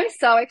 I'm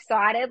so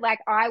excited. Like,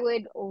 I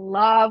would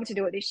love to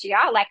do it this year.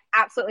 Like,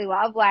 absolutely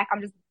love. Like,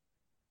 I'm just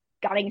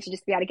gutting to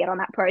just be able to get on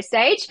that pro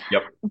stage.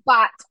 Yep.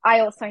 But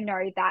I also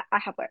know that I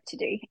have work to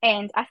do.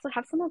 And I still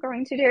have some more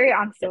growing to do.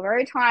 I'm still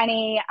very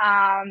tiny,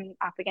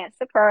 up against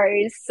the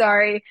pros.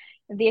 So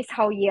this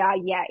whole year,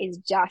 is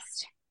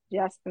just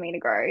for me to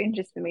grow and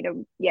just for me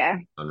to,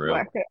 Unreal.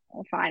 work at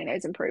finding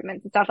those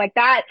improvements and stuff like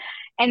that.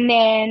 And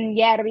then,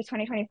 it'll be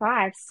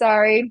 2025.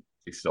 So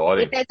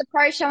exciting. If there's a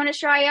pro show in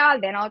Australia,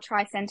 then I'll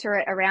try center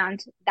it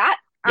around that.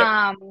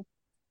 Yep.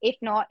 If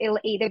not, it'll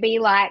either be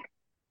like,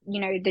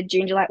 the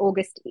June, July,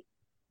 August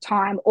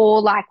time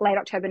or like late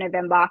October,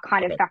 November,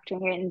 kind of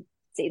factoring in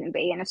season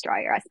B in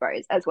Australia, I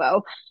suppose, as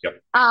well.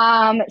 Yep.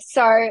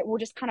 So we'll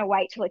just kind of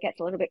wait till it gets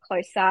a little bit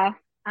closer,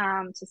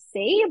 to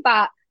see,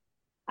 but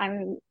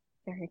I'm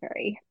very,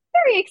 very,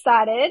 very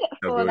excited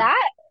for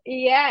that.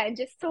 Yeah. And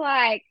just to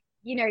like,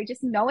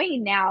 just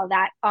knowing now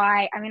that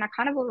I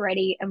kind of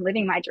already am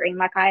living my dream.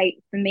 Like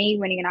for me,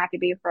 winning an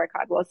IFBB pro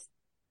card was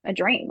a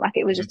dream. Like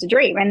it was just a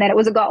dream, and then it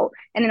was a goal,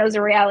 and then it was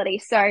a reality.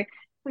 So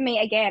for me,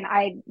 again,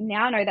 I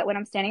now know that when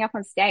I'm standing up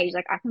on stage,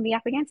 like I can be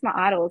up against my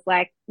idols,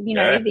 like,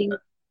 the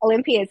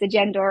Olympias, the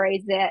Jen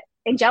Dories, that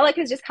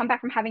Angelica's just come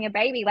back from having a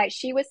baby. Like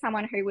she was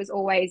someone who was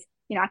always,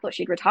 I thought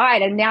she'd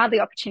retired. And now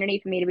the opportunity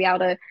for me to be able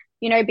to,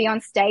 be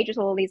on stage with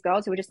all these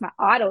girls who were just my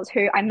idols,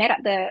 who I met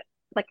at the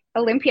like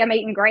Olympia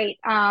meet and greet,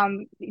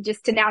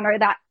 just to now know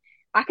that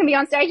I can be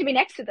on stage and be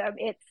next to them.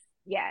 It's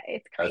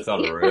crazy. That's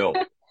unreal.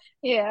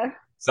 Yeah.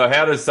 So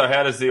how does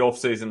the off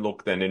season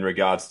look then in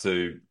regards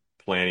to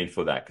planning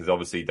for that? Because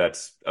obviously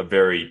that's a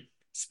very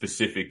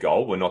specific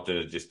goal. We're not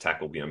going to just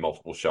tackle,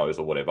 multiple shows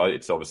or whatever.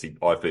 It's obviously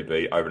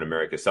IFBB over in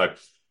America. So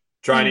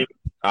training,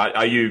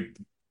 are you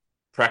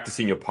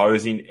practicing your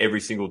posing every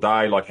single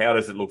day? Like how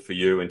does it look for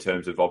you in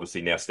terms of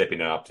obviously now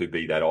stepping it up to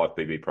be that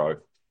IFBB pro?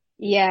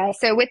 Yeah,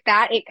 so with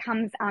that, it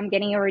comes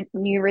getting a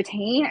new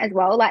routine as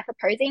well, like for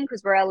posing,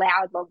 because we're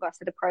allowed longer,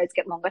 so the pros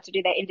get longer to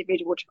do their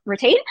individual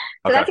routine.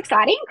 So that's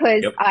exciting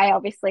because I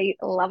obviously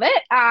love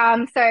it.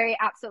 So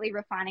absolutely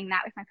refining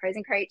that with my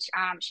posing coach,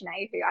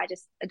 Shanae, who I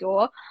just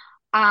adore.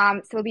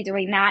 So we'll be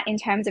doing that. In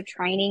terms of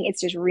training,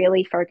 it's just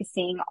really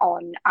focusing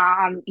on,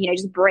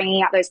 just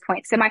bringing out those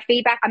points. So my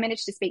feedback, I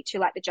managed to speak to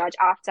like the judge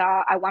after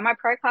I won my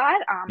pro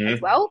card,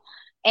 as well.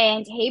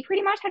 And he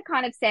pretty much had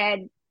kind of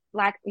said,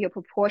 like your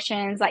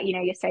proportions, like,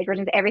 your stage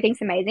versions, everything's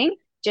amazing.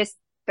 Just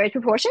those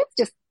proportions,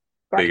 just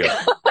bigger.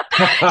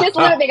 Just a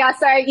little bigger.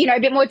 So, a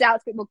bit more delts,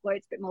 a bit more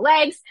glutes, a bit more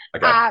legs.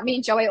 Okay. Me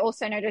and Joey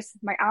also noticed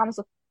my arms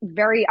look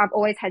I've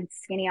always had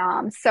skinny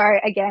arms. So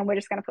again, we're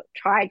just going to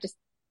try just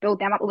build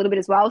them up a little bit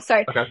as well.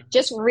 So Okay.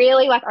 just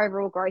really like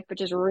overall growth, but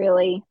just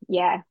really,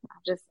 I've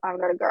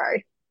got to grow.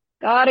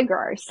 Gotta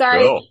grow. So,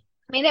 I Cool.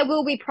 mean, there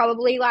will be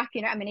probably like,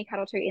 a mini cut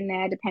or two in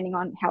there, depending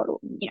on how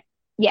it'll,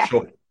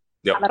 Sure. how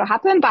Yep. that'll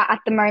happen. But at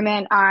the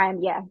moment,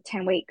 I'm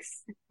 10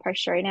 weeks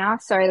post show now.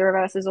 So the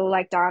reverse is all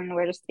like done.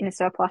 We're just in a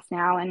surplus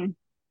now, and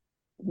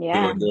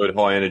yeah. Feeling good,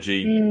 high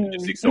energy,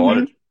 just Mm-hmm.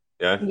 excited.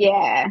 Yeah.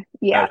 Yeah.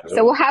 Yeah. So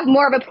Absolutely. we'll have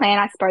more of a plan,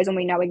 I suppose, when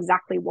we know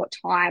exactly what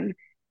time,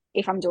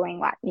 if I'm doing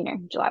like,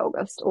 July,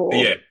 August, or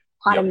Yeah.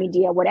 kind of Yep.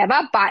 mid-year,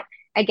 whatever. But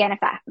again, if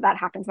that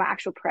happens, my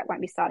actual prep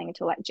won't be starting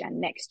until like Jan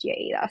next year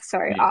either. So,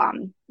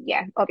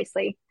 Yeah.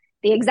 obviously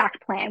the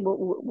exact plan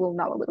we'll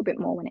know a little bit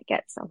more when it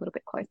gets a little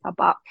bit closer.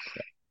 But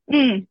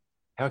mm,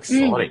 How mm,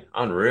 exciting.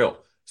 Unreal.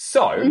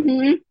 So,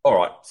 hmm all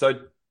right. So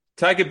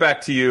take it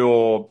back to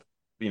your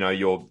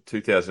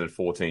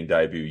 2014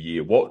 debut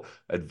year. What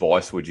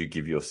advice would you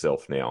give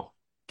yourself now,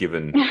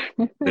 given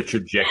the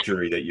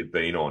trajectory that you've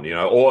been on,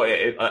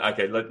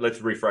 okay, let's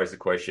rephrase the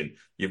question.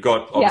 You've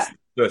got yeah, obviously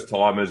first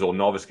timers or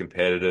novice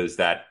competitors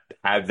that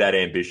have that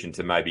ambition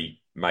to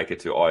maybe make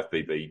it to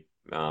IFBB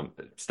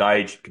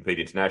stage, compete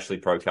internationally,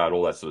 pro card,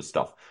 all that sort of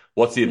stuff.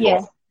 What's the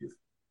advice? yeah,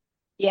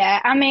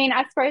 yeah. I mean,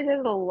 I suppose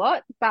there's a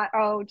lot, but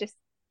I'll just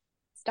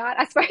start,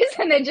 I suppose,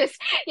 and then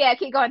just,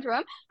 keep going through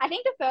them. I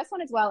think the first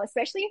one as well,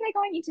 especially if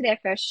they're going into their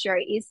first show,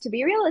 is to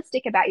be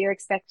realistic about your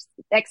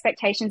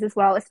expectations as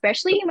well,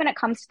 especially when it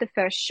comes to the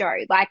first show.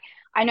 Like,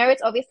 I know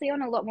it's obviously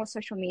on a lot more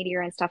social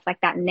media and stuff like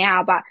that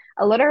now, but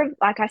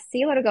I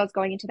see a lot of girls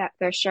going into that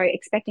first show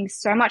expecting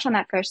so much on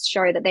that first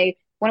show that they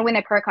want to win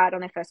their pro card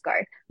on their first go,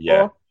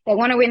 Yeah. or they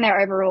want to win their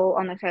overall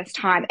on the first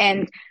time.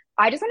 And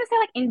I just want to say,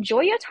 like,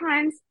 enjoy your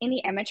times in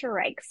the amateur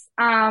ranks,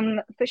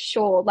 for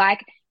sure.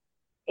 Like,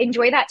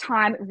 enjoy that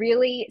time,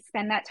 really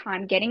spend that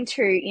time getting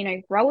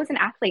to, grow as an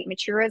athlete,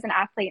 mature as an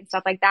athlete and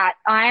stuff like that.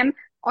 I'm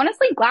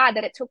honestly glad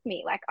that it took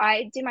me. Like,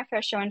 I did my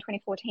first show in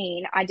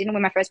 2014. I didn't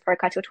win my first pro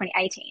card till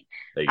 2018.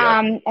 There you go.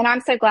 And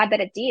I'm so glad that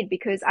it did,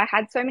 because I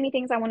had so many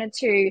things I wanted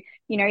to,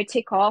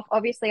 tick off.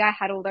 Obviously, I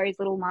had all those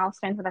little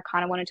milestones that I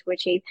kind of wanted to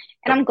achieve.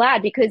 And Yep. I'm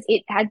glad, because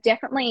it had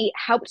definitely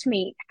helped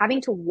me having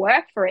to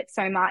work for it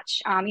so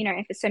much,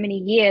 and for so many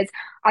years.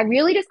 I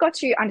really just got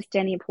to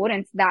understand the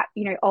importance that,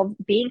 of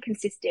being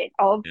consistent,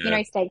 of,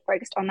 Yeah. staying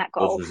focused on that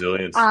Builds goal.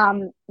 resilience.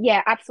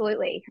 Yeah,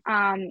 absolutely.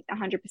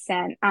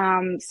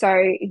 100%.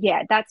 So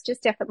yeah, that's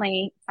just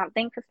definitely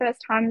something for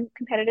first time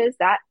competitors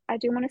that I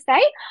do want to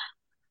say.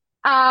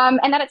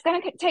 And that it's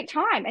going to take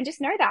time, and just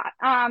know that.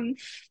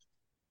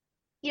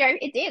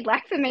 It did.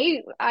 Like, for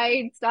me,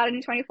 I started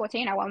in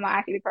 2014. I won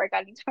my IFBB Pro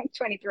Card in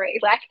 2023.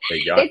 Like, There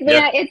you go.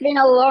 it's been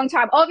a long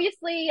time.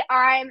 Obviously,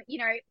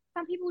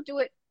 some people do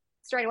it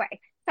straight away.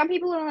 Some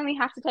people only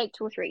have to take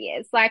 2 or 3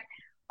 years. Like,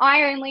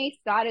 I only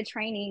started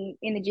training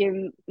in the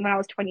gym when I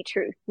was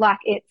 22. Like,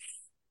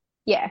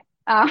 yeah.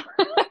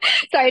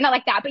 So not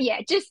like that, but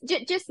yeah, just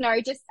know,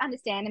 just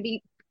understand, and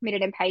be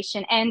committed and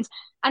patient. And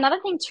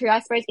another thing too, I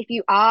suppose, if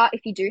you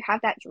do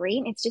have that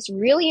dream, it's just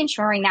really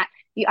ensuring that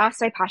you are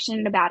so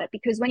passionate about it,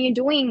 because when you're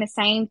doing the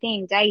same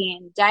thing day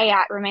in, day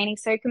out, remaining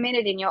so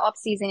committed in your off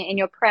season, in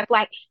your prep,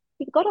 like,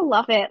 you've got to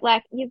love it.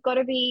 Like, you've got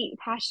to be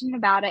passionate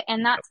about it.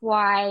 And that's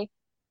why,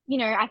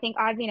 I think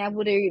I've been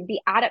able to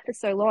be at it for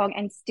so long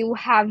and still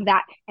have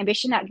that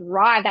ambition, that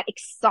drive, that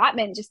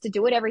excitement just to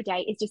do it every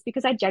day, is just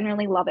because I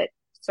genuinely love it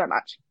so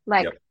much.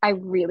 Like, Yep. I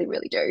really,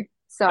 really do.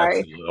 So,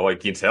 Absolutely. Oh, you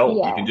can tell.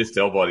 You can yeah. just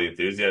tell by the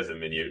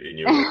enthusiasm in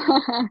your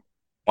voice.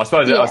 I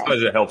suppose Yeah.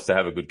 it helps to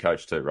have a good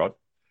coach too, right?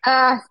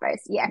 I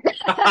suppose, yeah.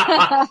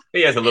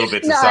 He has a little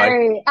bit to say.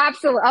 No,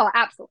 absolutely. Oh,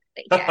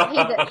 absolutely. Yeah.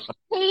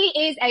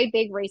 He is a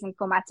big reason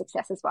for my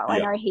success as well. I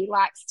Yeah, know he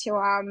likes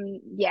to,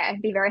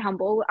 be very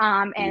humble, he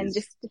and is.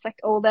 just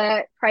deflect all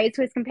the praise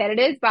to his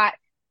competitors. But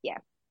yeah,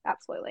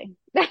 absolutely.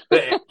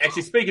 But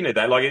actually, speaking of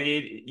that, like,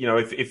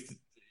 if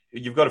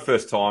you've got a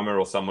first timer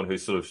or someone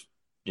who's sort of,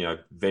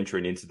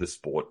 venturing into the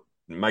sport,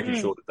 making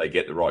Mm, sure that they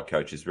get the right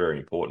coach is very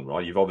important,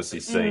 right? You've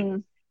obviously seen,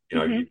 mm, you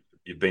know, hmm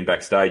you've been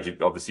backstage, you've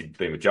obviously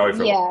been with Joey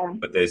for a long Yeah. time,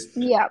 but there's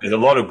Yeah. there's a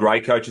lot of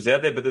great coaches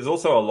out there, but there's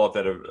also a lot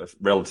that are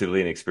relatively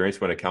inexperienced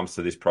when it comes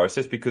to this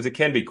process, because it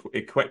can be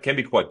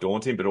quite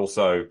daunting, but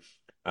also,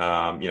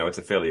 it's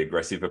a fairly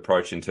aggressive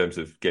approach in terms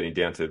of getting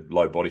down to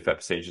low body fat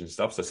percentages and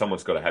stuff. So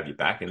someone's got to have your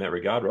back in that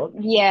regard, right?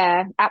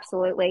 Yeah,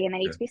 absolutely. And they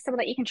need Yeah. to be someone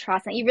that you can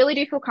trust, and you really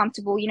do feel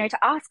comfortable,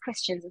 to ask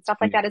questions and stuff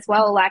like Mm. that as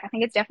well. Like, I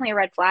think it's definitely a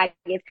red flag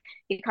if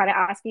you kind of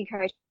ask your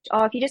coach,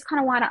 oh, if you just kind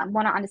of want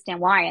to understand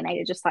why, and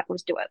they just like,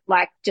 let's do it.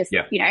 Like, just,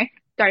 Yeah.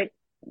 don't.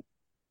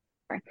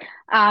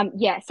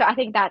 Yeah, so I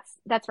think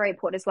that's very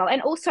important as well.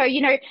 And also,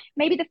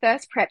 maybe the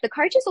first prep, the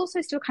coach is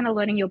also still kind of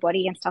learning your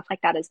body and stuff like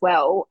that as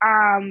well.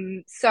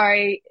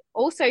 So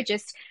also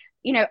just,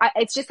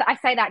 it's just, I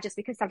say that just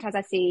because sometimes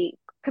I see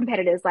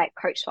competitors like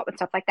coach swap and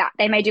stuff like that.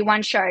 They may do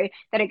one show,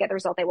 they don't get the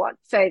result they want,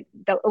 so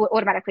they'll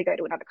automatically go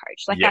to another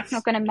coach. Like, that's Yes.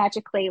 not going to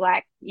magically,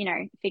 like,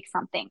 fix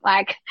something.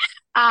 Like,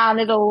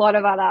 There's a lot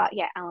of other,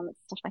 elements,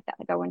 stuff like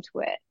that go into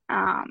it.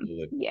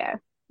 Really Yeah,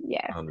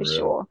 yeah, for unreal.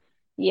 sure.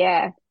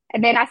 Yeah.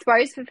 And then I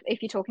suppose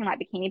if you're talking like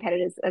bikini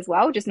competitors as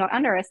well, just not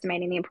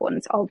underestimating the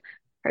importance of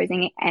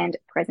posing and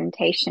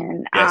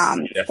presentation, Yes,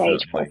 stage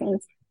definitely.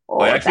 presence, I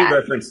all of actually that.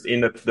 referenced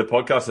in the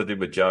podcast I did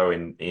with Joe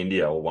in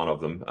India, or one of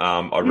them.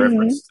 I Mm,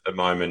 referenced a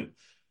moment.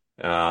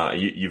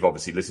 You've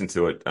obviously listened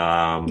to it.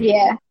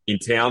 yeah. In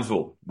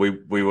Townsville, we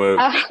were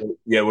Uh,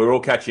 yeah, we were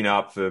all catching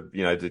up for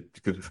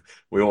because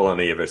we all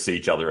only ever see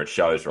each other at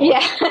shows, right?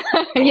 yeah.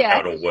 How Yeah.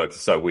 it all works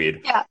is so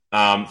weird.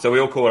 Yeah. So we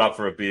all caught up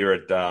for a beer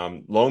at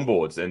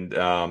Longboards,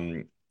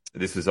 and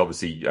this was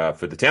obviously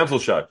for the Townsville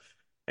show.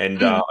 And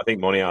Mm. I think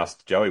Monty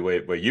asked Joey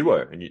where you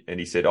were, and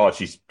he said, "Oh,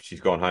 she's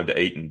gone home to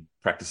eat and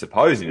practice her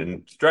posing."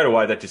 And straight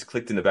away, that just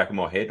clicked in the back of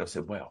my head. I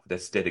said, "Wow,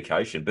 that's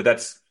dedication." But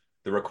that's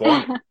the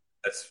requirement.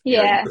 That's you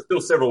Yeah. were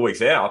still several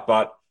weeks out,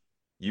 but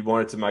you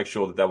wanted to make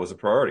sure that that was a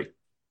priority.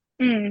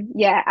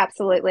 Yeah,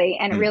 absolutely.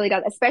 And it Mm. really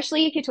does,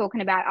 especially if you're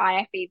talking about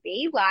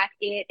IFBB, like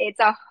it's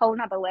a whole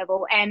nother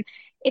level. And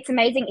it's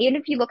amazing. Even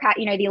if you look at,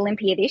 the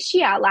Olympia this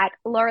year, like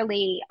Laura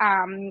Lee,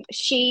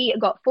 she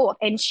got fourth,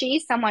 and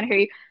she's someone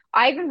who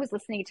I even was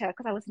listening to,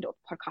 because I listened to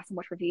a podcast and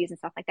watch reviews and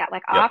stuff like that.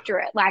 Like Yep. after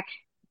it, like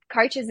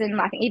coaches and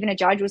like even a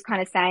judge was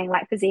kind of saying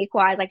like physique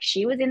wise, like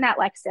she was in that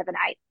like 7,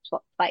 8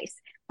 place.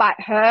 But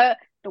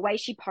the way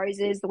she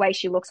poses, the way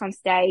she looks on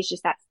stage,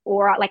 just that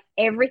aura, like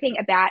everything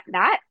about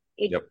that,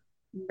 it Yep.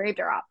 moved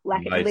her up.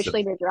 Like it Makes a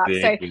literally moved her up.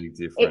 So big it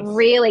difference.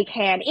 really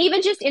can,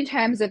 even just in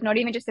terms of not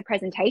even just the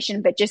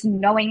presentation, but just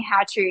knowing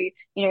how to,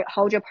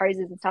 hold your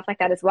poses and stuff like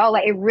that as well.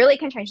 Like it really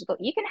can change the look.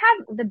 You can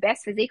have the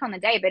best physique on the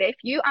day, but if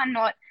you are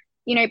not,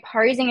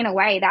 posing in a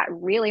way that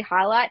really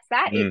highlights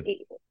that,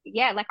 Mm.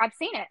 yeah, like I've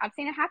seen it. I've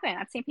seen it happen.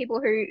 I've seen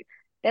people who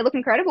they look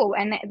incredible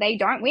and they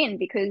don't win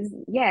because,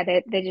 yeah,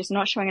 they're just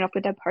not showing it off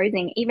with their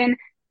posing. Even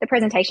the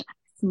presentation,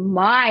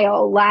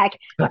 smile. Like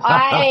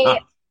I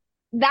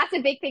that's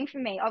a big thing for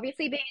me.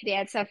 Obviously, being a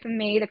dancer, for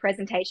me, the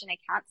presentation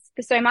accounts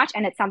for so much.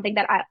 And it's something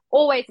that I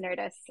always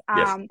notice,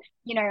 Yes.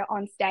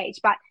 on stage.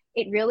 But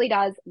it really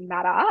does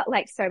matter,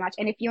 like, so much.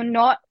 And if you're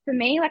not, for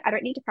me, like, I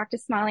don't need to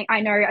practice smiling.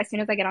 I know as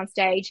soon as I get on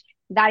stage,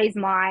 that is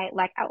my,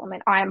 like,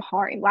 element. I am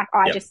home. Like,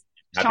 I Yep. just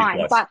Happy shine.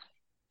 place. But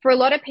for a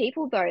lot of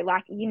people, though,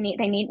 like, you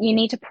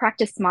need to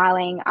practice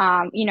smiling,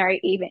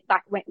 even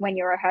like when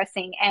you're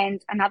rehearsing.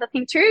 And another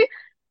thing, too,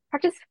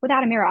 practice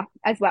without a mirror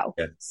as well.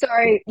 Yeah. So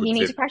Good you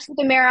need to tip. practice with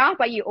the mirror,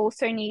 but you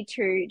also need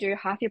to do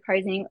half your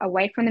posing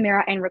away from the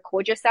mirror and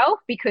record yourself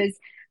because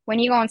when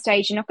you go on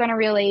stage, you're not going to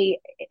really,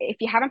 if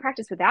you haven't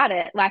practiced without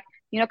it, like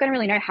you're not going to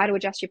really know how to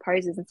adjust your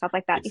poses and stuff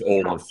like that It's if you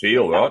all can't on see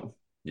feel, yourself. right?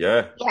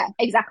 Yeah. Yeah,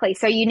 exactly.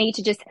 So you need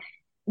to just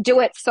do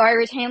it so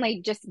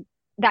routinely, just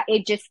that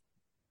it just,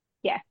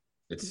 yeah,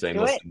 It's just do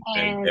seamless it. and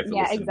And yeah,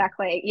 effortless and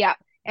exactly. Yeah.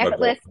 no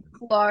Effortless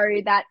block.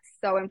 flow. That's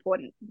so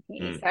important for me.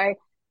 Mm. So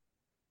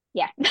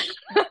yeah.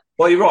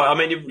 Well, you're right. I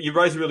mean, you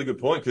raise a really good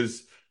point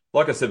because,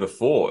 like I said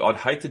before, I'd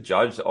hate to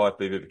judge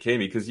IFBB bikini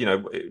because,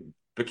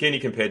 bikini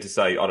compared to,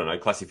 say, I don't know,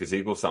 classic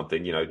physique or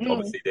something, Mm,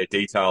 obviously their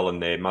detail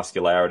and their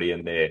muscularity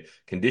and their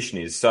condition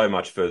is so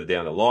much further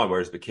down the line,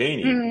 whereas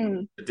bikini,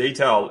 mm, the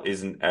detail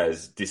isn't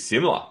as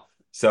dissimilar.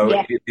 So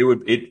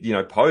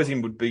yeah.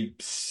 posing would be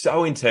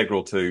so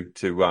integral to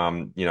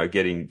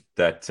getting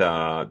that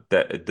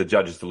the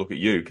judges to look at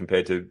you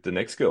compared to the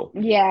next girl.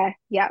 Yeah,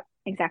 yeah,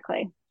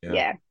 exactly. Yeah.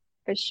 Yeah,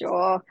 for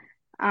sure.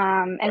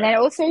 And Right. then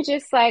also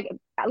just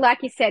like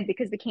you said,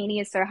 because bikini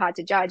is so hard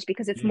to judge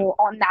because it's Mm. more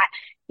on that,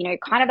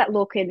 kind of that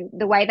look and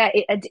the way that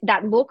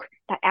that look,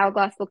 that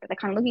hourglass look that they're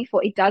kind of looking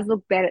for, it does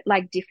look better,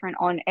 like different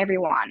on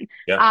everyone.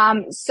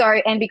 Yeah. So,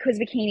 and because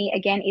bikini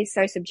again is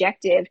so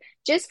subjective,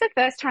 just for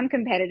first time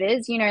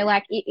competitors,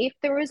 like if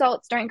the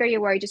results don't go your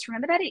way, just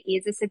remember that it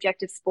is a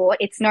subjective sport.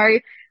 It's no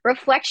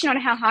reflection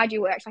on how hard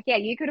you worked. Like, yeah,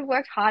 you could have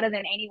worked harder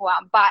than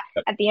anyone, but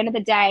at the end of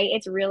the day,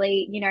 it's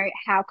really,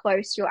 how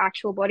close your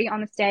actual body on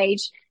the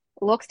stage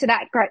looks to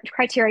that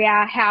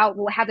criteria, how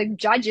the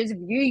judges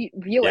view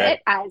Yeah. it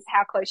as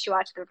how close you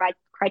are to the right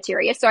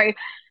criteria. So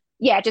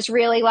yeah, just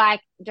really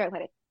like don't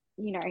let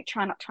it,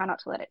 try not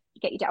to let it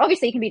get you down.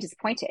 Obviously, you can be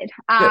disappointed,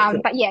 Yeah, of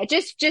course. but yeah,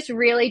 just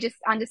really just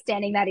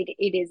understanding that it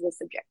is a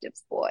subjective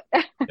sport.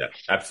 Yeah,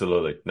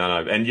 absolutely. No,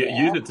 and you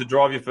use Yeah. it to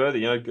drive you further.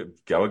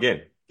 Go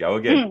again, go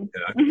again. Mm,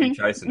 hmm Keep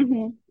chasing.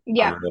 hmm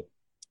Yeah. Unreal.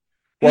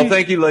 Well, Mm,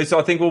 thank you, Lisa.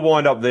 I think we'll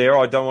wind up there.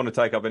 I don't want to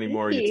take up any thank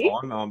more of your you.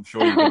 time. I'm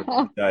sure you've got a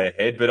busy day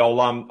ahead, but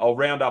I'll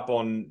round up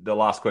on the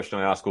last question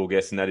I ask all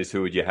guests, and that is,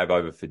 who would you have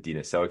over for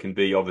dinner? So it can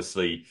be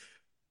obviously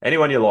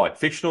anyone you like,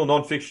 fictional,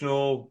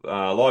 non-fictional,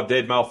 live,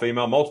 dead, male,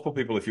 female, multiple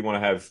people if you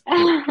want to have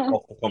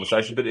multiple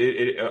conversations.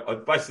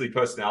 But basically,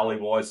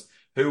 personality-wise,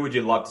 who would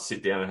you love to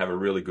sit down and have a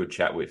really good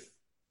chat with?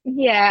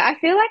 Yeah, I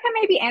feel like I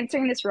may be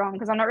answering this wrong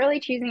because I'm not really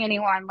choosing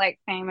anyone like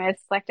famous,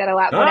 like that a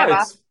lot, No, whatever.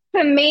 it's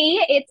For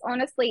me, it's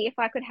honestly, if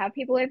I could have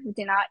people over for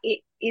dinner,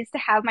 it is to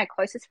have my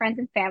closest friends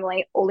and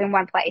family all in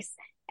one place.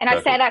 And I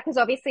say perfect. that because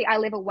obviously I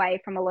live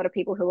away from a lot of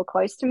people who are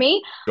close to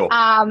me. Sure.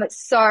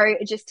 So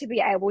just to be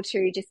able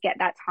to just get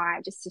that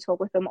time just to talk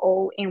with them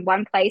all in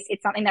one place,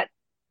 it's something that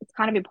it's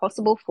kind of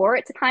impossible for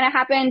it to kind of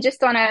happen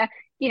just on a,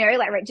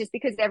 like just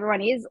because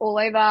everyone is all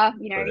over,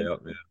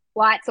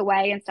 flights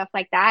away and stuff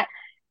like that.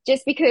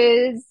 Just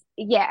because,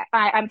 yeah,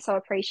 I'm so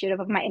appreciative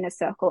of my inner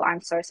circle.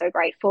 I'm so, so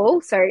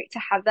grateful. So to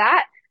have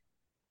that,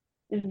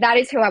 that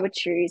is who I would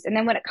choose. And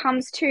then when it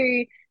comes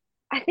to,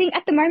 I think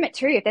at the moment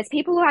too, if there's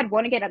people who I'd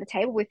want to get at the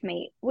table with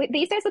me,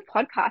 these days with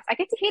podcasts, I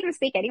get to hear them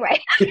speak anyway.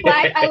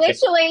 Like I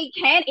literally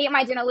can't eat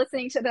my dinner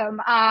listening to them.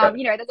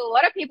 There's a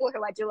lot of people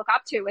who I do look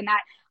up to and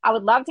that I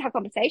would love to have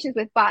conversations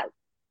with, but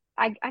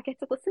I get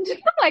to listen to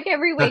them like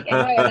every week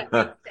anyway. That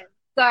makes sense.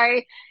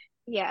 So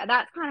yeah,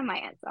 that's kind of my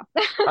answer.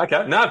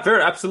 Okay. No,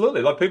 fair.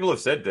 Absolutely. Like people have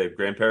said, their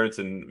grandparents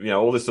and,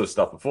 all this sort of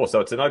stuff before. So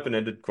it's an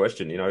open-ended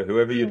question,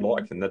 whoever you'd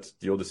like, and that's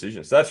your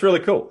decision. So that's really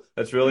cool.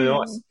 That's really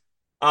nice.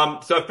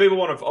 So if people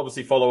want to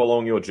obviously follow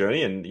along your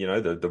journey and,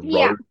 the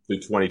road to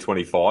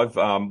 2025,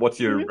 what's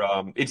your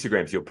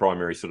Instagram's your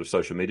primary sort of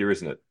social media,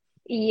 isn't it?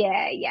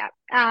 Yeah.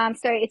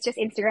 So it's just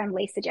Instagram,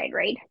 Lisa Jane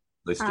Reid.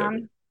 Lisa Jane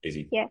Reid.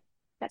 Easy. Yeah,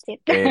 that's it.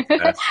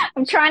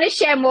 I'm trying to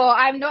share more.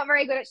 I'm not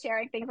very good at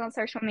sharing things on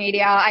social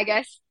media. I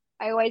guess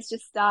I always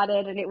just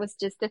started and it was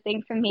just a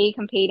thing for me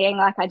competing.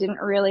 Like I didn't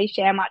really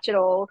share much at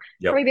all.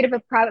 Yep. Probably a bit of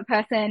a private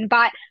person,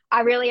 but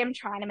I really am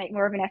trying to make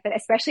more of an effort,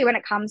 especially when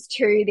it comes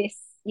to this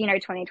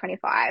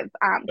 2025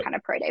 kind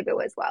of pro debut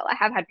as well. I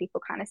have had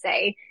people kind of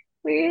say,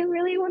 we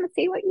really want to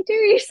see what you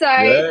do. So yeah,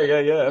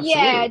 absolutely.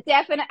 Yeah,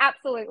 definitely,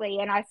 absolutely.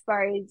 And I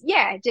suppose,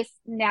 just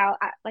now,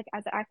 like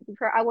as an IFBB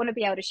pro, I want to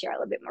be able to share a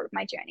little bit more of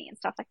my journey and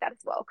stuff like that as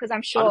well. Because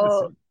I'm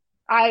sure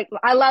 100%.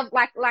 I love,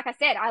 like I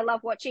said, I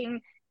love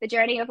watching the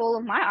journey of all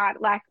of my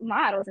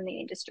idols in the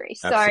industry.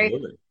 So,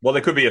 absolutely. Well,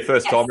 there could be a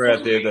first timer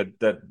out there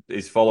that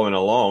is following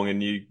along,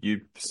 and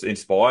you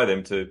inspire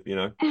them to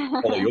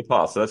follow your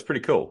path. So that's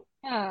pretty cool.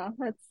 Oh,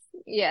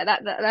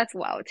 that's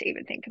wild to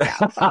even think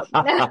about.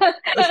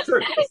 That's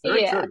true. That's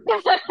very true.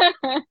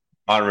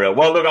 Unreal.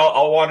 Well, look,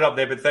 I'll wind it up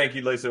there, but thank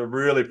you, Lisa. I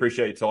really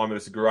appreciate your time. It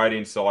was a great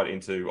insight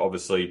into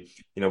obviously,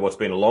 what's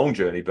been a long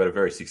journey, but a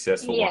very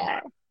successful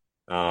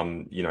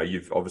one.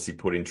 You've obviously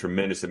put in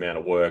tremendous amount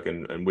of work,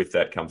 and with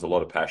that comes a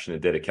lot of passion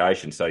and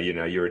dedication. So,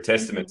 you're a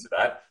testament to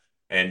that.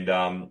 And,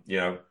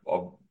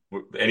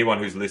 anyone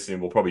who's listening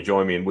will probably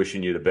join me in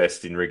wishing you the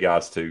best in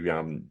regards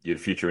to your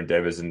future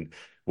endeavors, and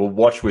we'll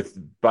watch with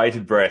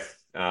bated breath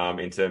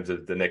in terms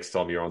of the next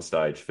time you're on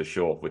stage for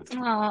sure, with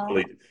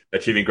really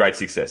achieving great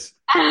success.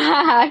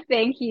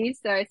 Thank you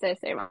so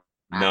much.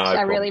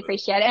 I really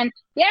appreciate it. And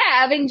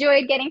I've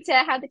enjoyed getting to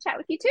have the chat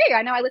with you too.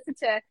 I know I listen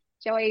to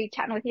Joey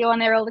chatting with you on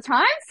there all the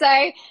time. So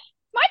my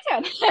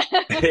turn.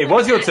 It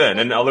was your turn.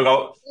 And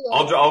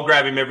I'll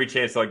grab him every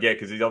chance I get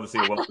because he's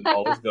obviously a wealth of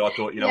knowledge. But I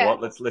thought,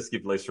 what, let's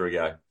give Lisa a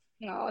go.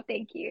 Oh,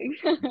 thank you.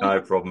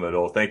 No problem at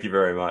all. Thank you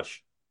very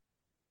much.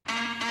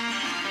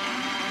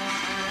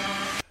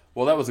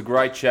 Well, that was a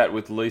great chat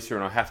with Lisa,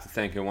 and I have to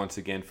thank her once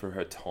again for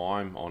her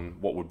time on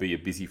what would be a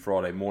busy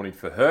Friday morning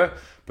for her,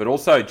 but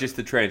also just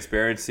the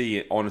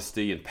transparency,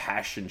 honesty, and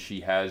passion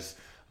she has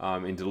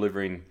in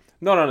delivering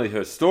not only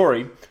her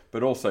story,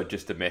 but also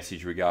just a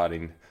message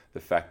regarding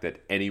the fact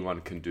that anyone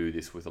can do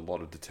this with a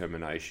lot of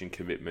determination,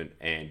 commitment,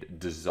 and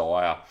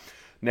desire.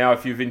 Now,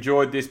 if you've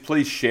enjoyed this,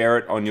 please share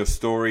it on your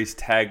stories.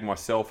 Tag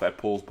myself at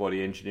Paul's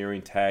Body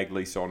Engineering. Tag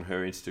Lisa on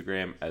her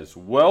Instagram as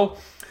well.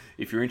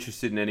 If you're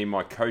interested in any of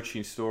my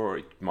coaching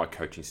stories,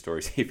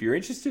 if you're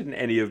interested in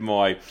any of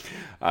my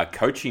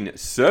coaching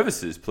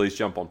services, please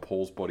jump on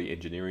Paul's Body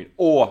Engineering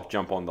or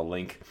jump on the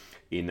link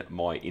in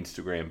my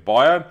Instagram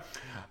bio.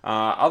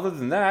 Other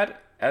than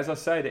that, as I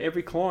say to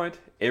every client,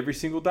 every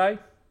single day,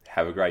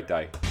 have a great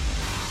day.